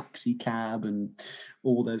of a taxi cab and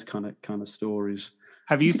all those kind of stories.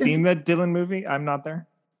 Have you seen the Dylan movie? I'm Not There.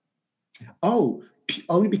 Oh,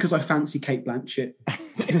 only because I fancy Cate Blanchett.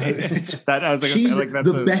 She's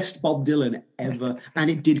the best Bob Dylan ever, and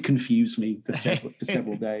it did confuse me for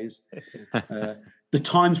several days. The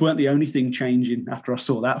times weren't the only thing changing after I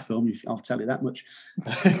saw that film. I'll tell you that much.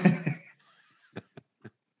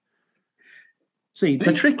 See,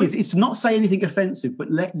 the trick is to not say anything offensive, but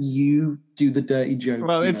let you do the dirty joke.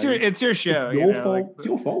 Well, it's your show. It's your fault. It's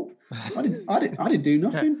your fault. I didn't do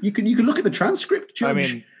nothing. You can look at the transcript,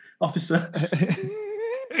 Judge Officer.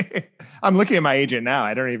 I'm looking at my agent now.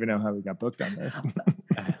 I don't even know how we got booked on this.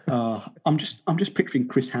 I'm just picturing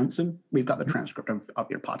Chris Hansen. We've got the transcript of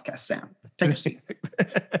your podcast, Sam. Take a seat.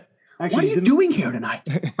 Actually, What are you doing here tonight?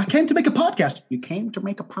 I came to make a podcast. You came to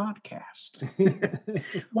make a podcast.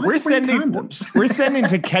 Why We're do you bring sending condoms? we're sending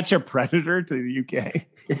To Catch a Predator to the UK.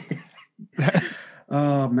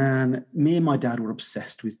 Oh man, me and my dad were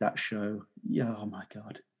obsessed with that show. Yeah, oh my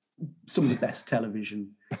god, some of the best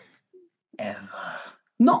television ever.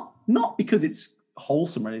 Not because it's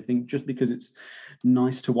wholesome or anything, just because it's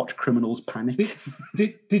nice to watch criminals panic.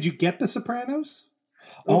 Did you get The Sopranos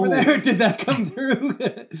over there? Did that come through?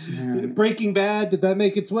 Breaking Bad, did that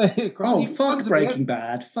make its way across? Fuck Breaking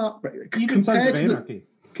Bad. Fuck Even Sons of Anarchy.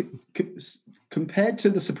 Compared to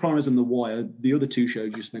The Sopranos and The Wire, the other two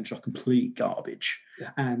shows you just mentioned are complete garbage.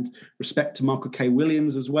 Yeah. And respect to Michael K.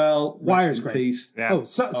 Williams as well. Wire's great. Peace. Yeah. Oh,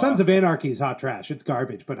 Sons of Anarchy is hot trash. It's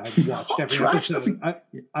garbage, but I've watched every trash? episode.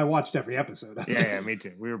 I watched every episode. Yeah, me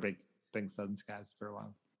too. We were big Sons guys for a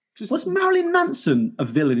while. Was Marilyn Manson a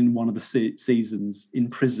villain in one of the seasons in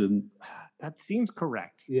prison? That seems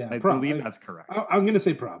correct. Yeah, I believe that's correct. I'm going to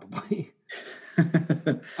say probably.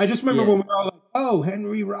 I just remember when we were all like, oh,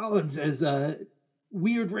 Henry Rollins as a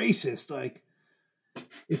weird racist. Like,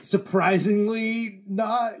 it's surprisingly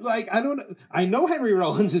not, like, I don't know. I know Henry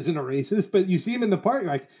Rollins isn't a racist, but you see him in the park,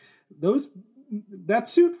 like, that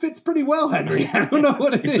suit fits pretty well, Henry. I don't know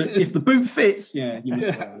what it is. If the boot fits, yeah, you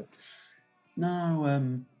must wear it.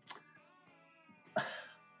 No,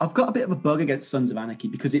 I've got a bit of a bug against Sons of Anarchy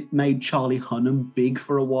because it made Charlie Hunnam big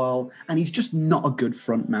for a while, and he's just not a good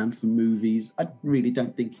front man for movies. I really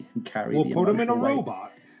don't think he can carry. We'll put him in a weight.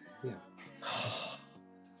 robot. Yeah.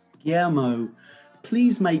 Guillermo,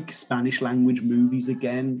 please make Spanish language movies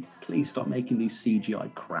again. Please stop making these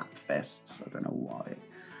CGI crap fests. I don't know why.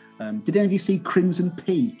 Did any of you see Crimson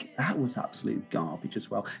Peak? That was absolute garbage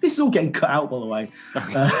as well. This is all getting cut out, by the way.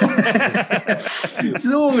 This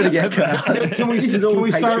is all going to get cut out. Can we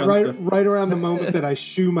start right around the moment that I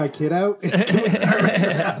shoo my kid out?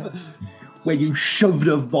 Where you shoved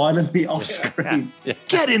her violently off screen. Yeah.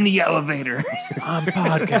 Get in the elevator. On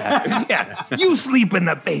podcast. Yeah, you sleep in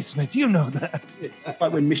the basement. You know that.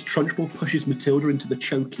 Like when Miss Trunchbull pushes Matilda into the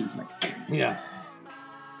chokey. Like, yeah.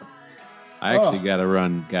 I actually got to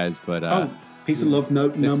run, guys, but peace and love. No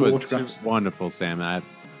more autographs. Wonderful, Sam. It's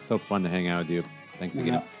so fun to hang out with you. Thanks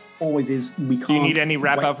again. Always is. We can't. Do you need any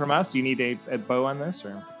wrap up from us? Do you need a bow on this?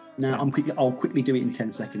 Or no, I'll quickly do it in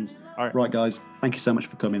 10 seconds. All right. Right, guys. Thank you so much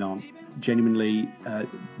for coming on. Genuinely,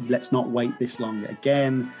 let's not wait this long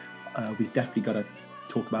again. We've definitely got to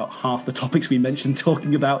talk about half the topics we mentioned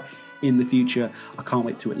talking about in the future. I can't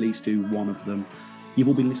wait to at least do one of them. You've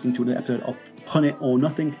all been listening to an episode of Pun It or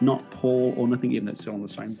Nothing, not Paul or Nothing, even though it's still on the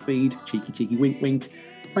same feed. Cheeky, cheeky, wink, wink.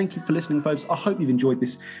 Thank you for listening, folks. I hope you've enjoyed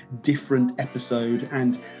this different episode,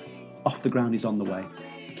 and Off the Ground is on the way.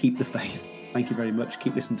 Keep the faith. Thank you very much.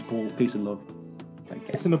 Keep listening to Paul. Peace and love. Take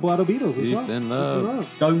care. Listen to Blotto Beatles as well. Peace and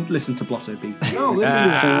love. Don't listen to Blotto Beatles. No,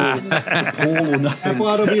 listen to Paul or Nothing.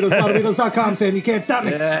 Blotto Beatles, BlottoBeatles.com, Sam. You can't stop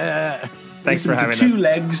me. Thanks listen for having to Two us.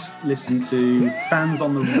 Legs. Listen to Fans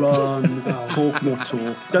on the Run. Talk More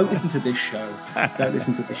Talk. Don't listen to this show. Don't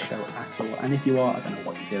listen to this show at all. And if you are, I don't know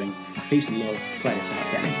what you're doing. Peace and love. Play us out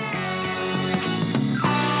again.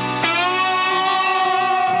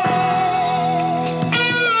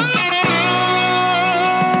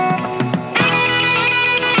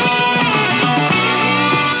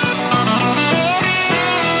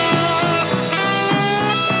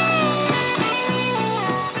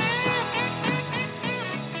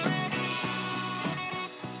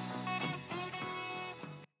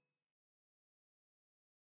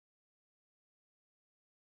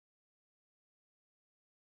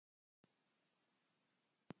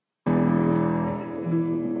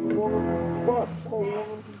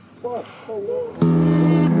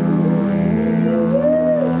 What?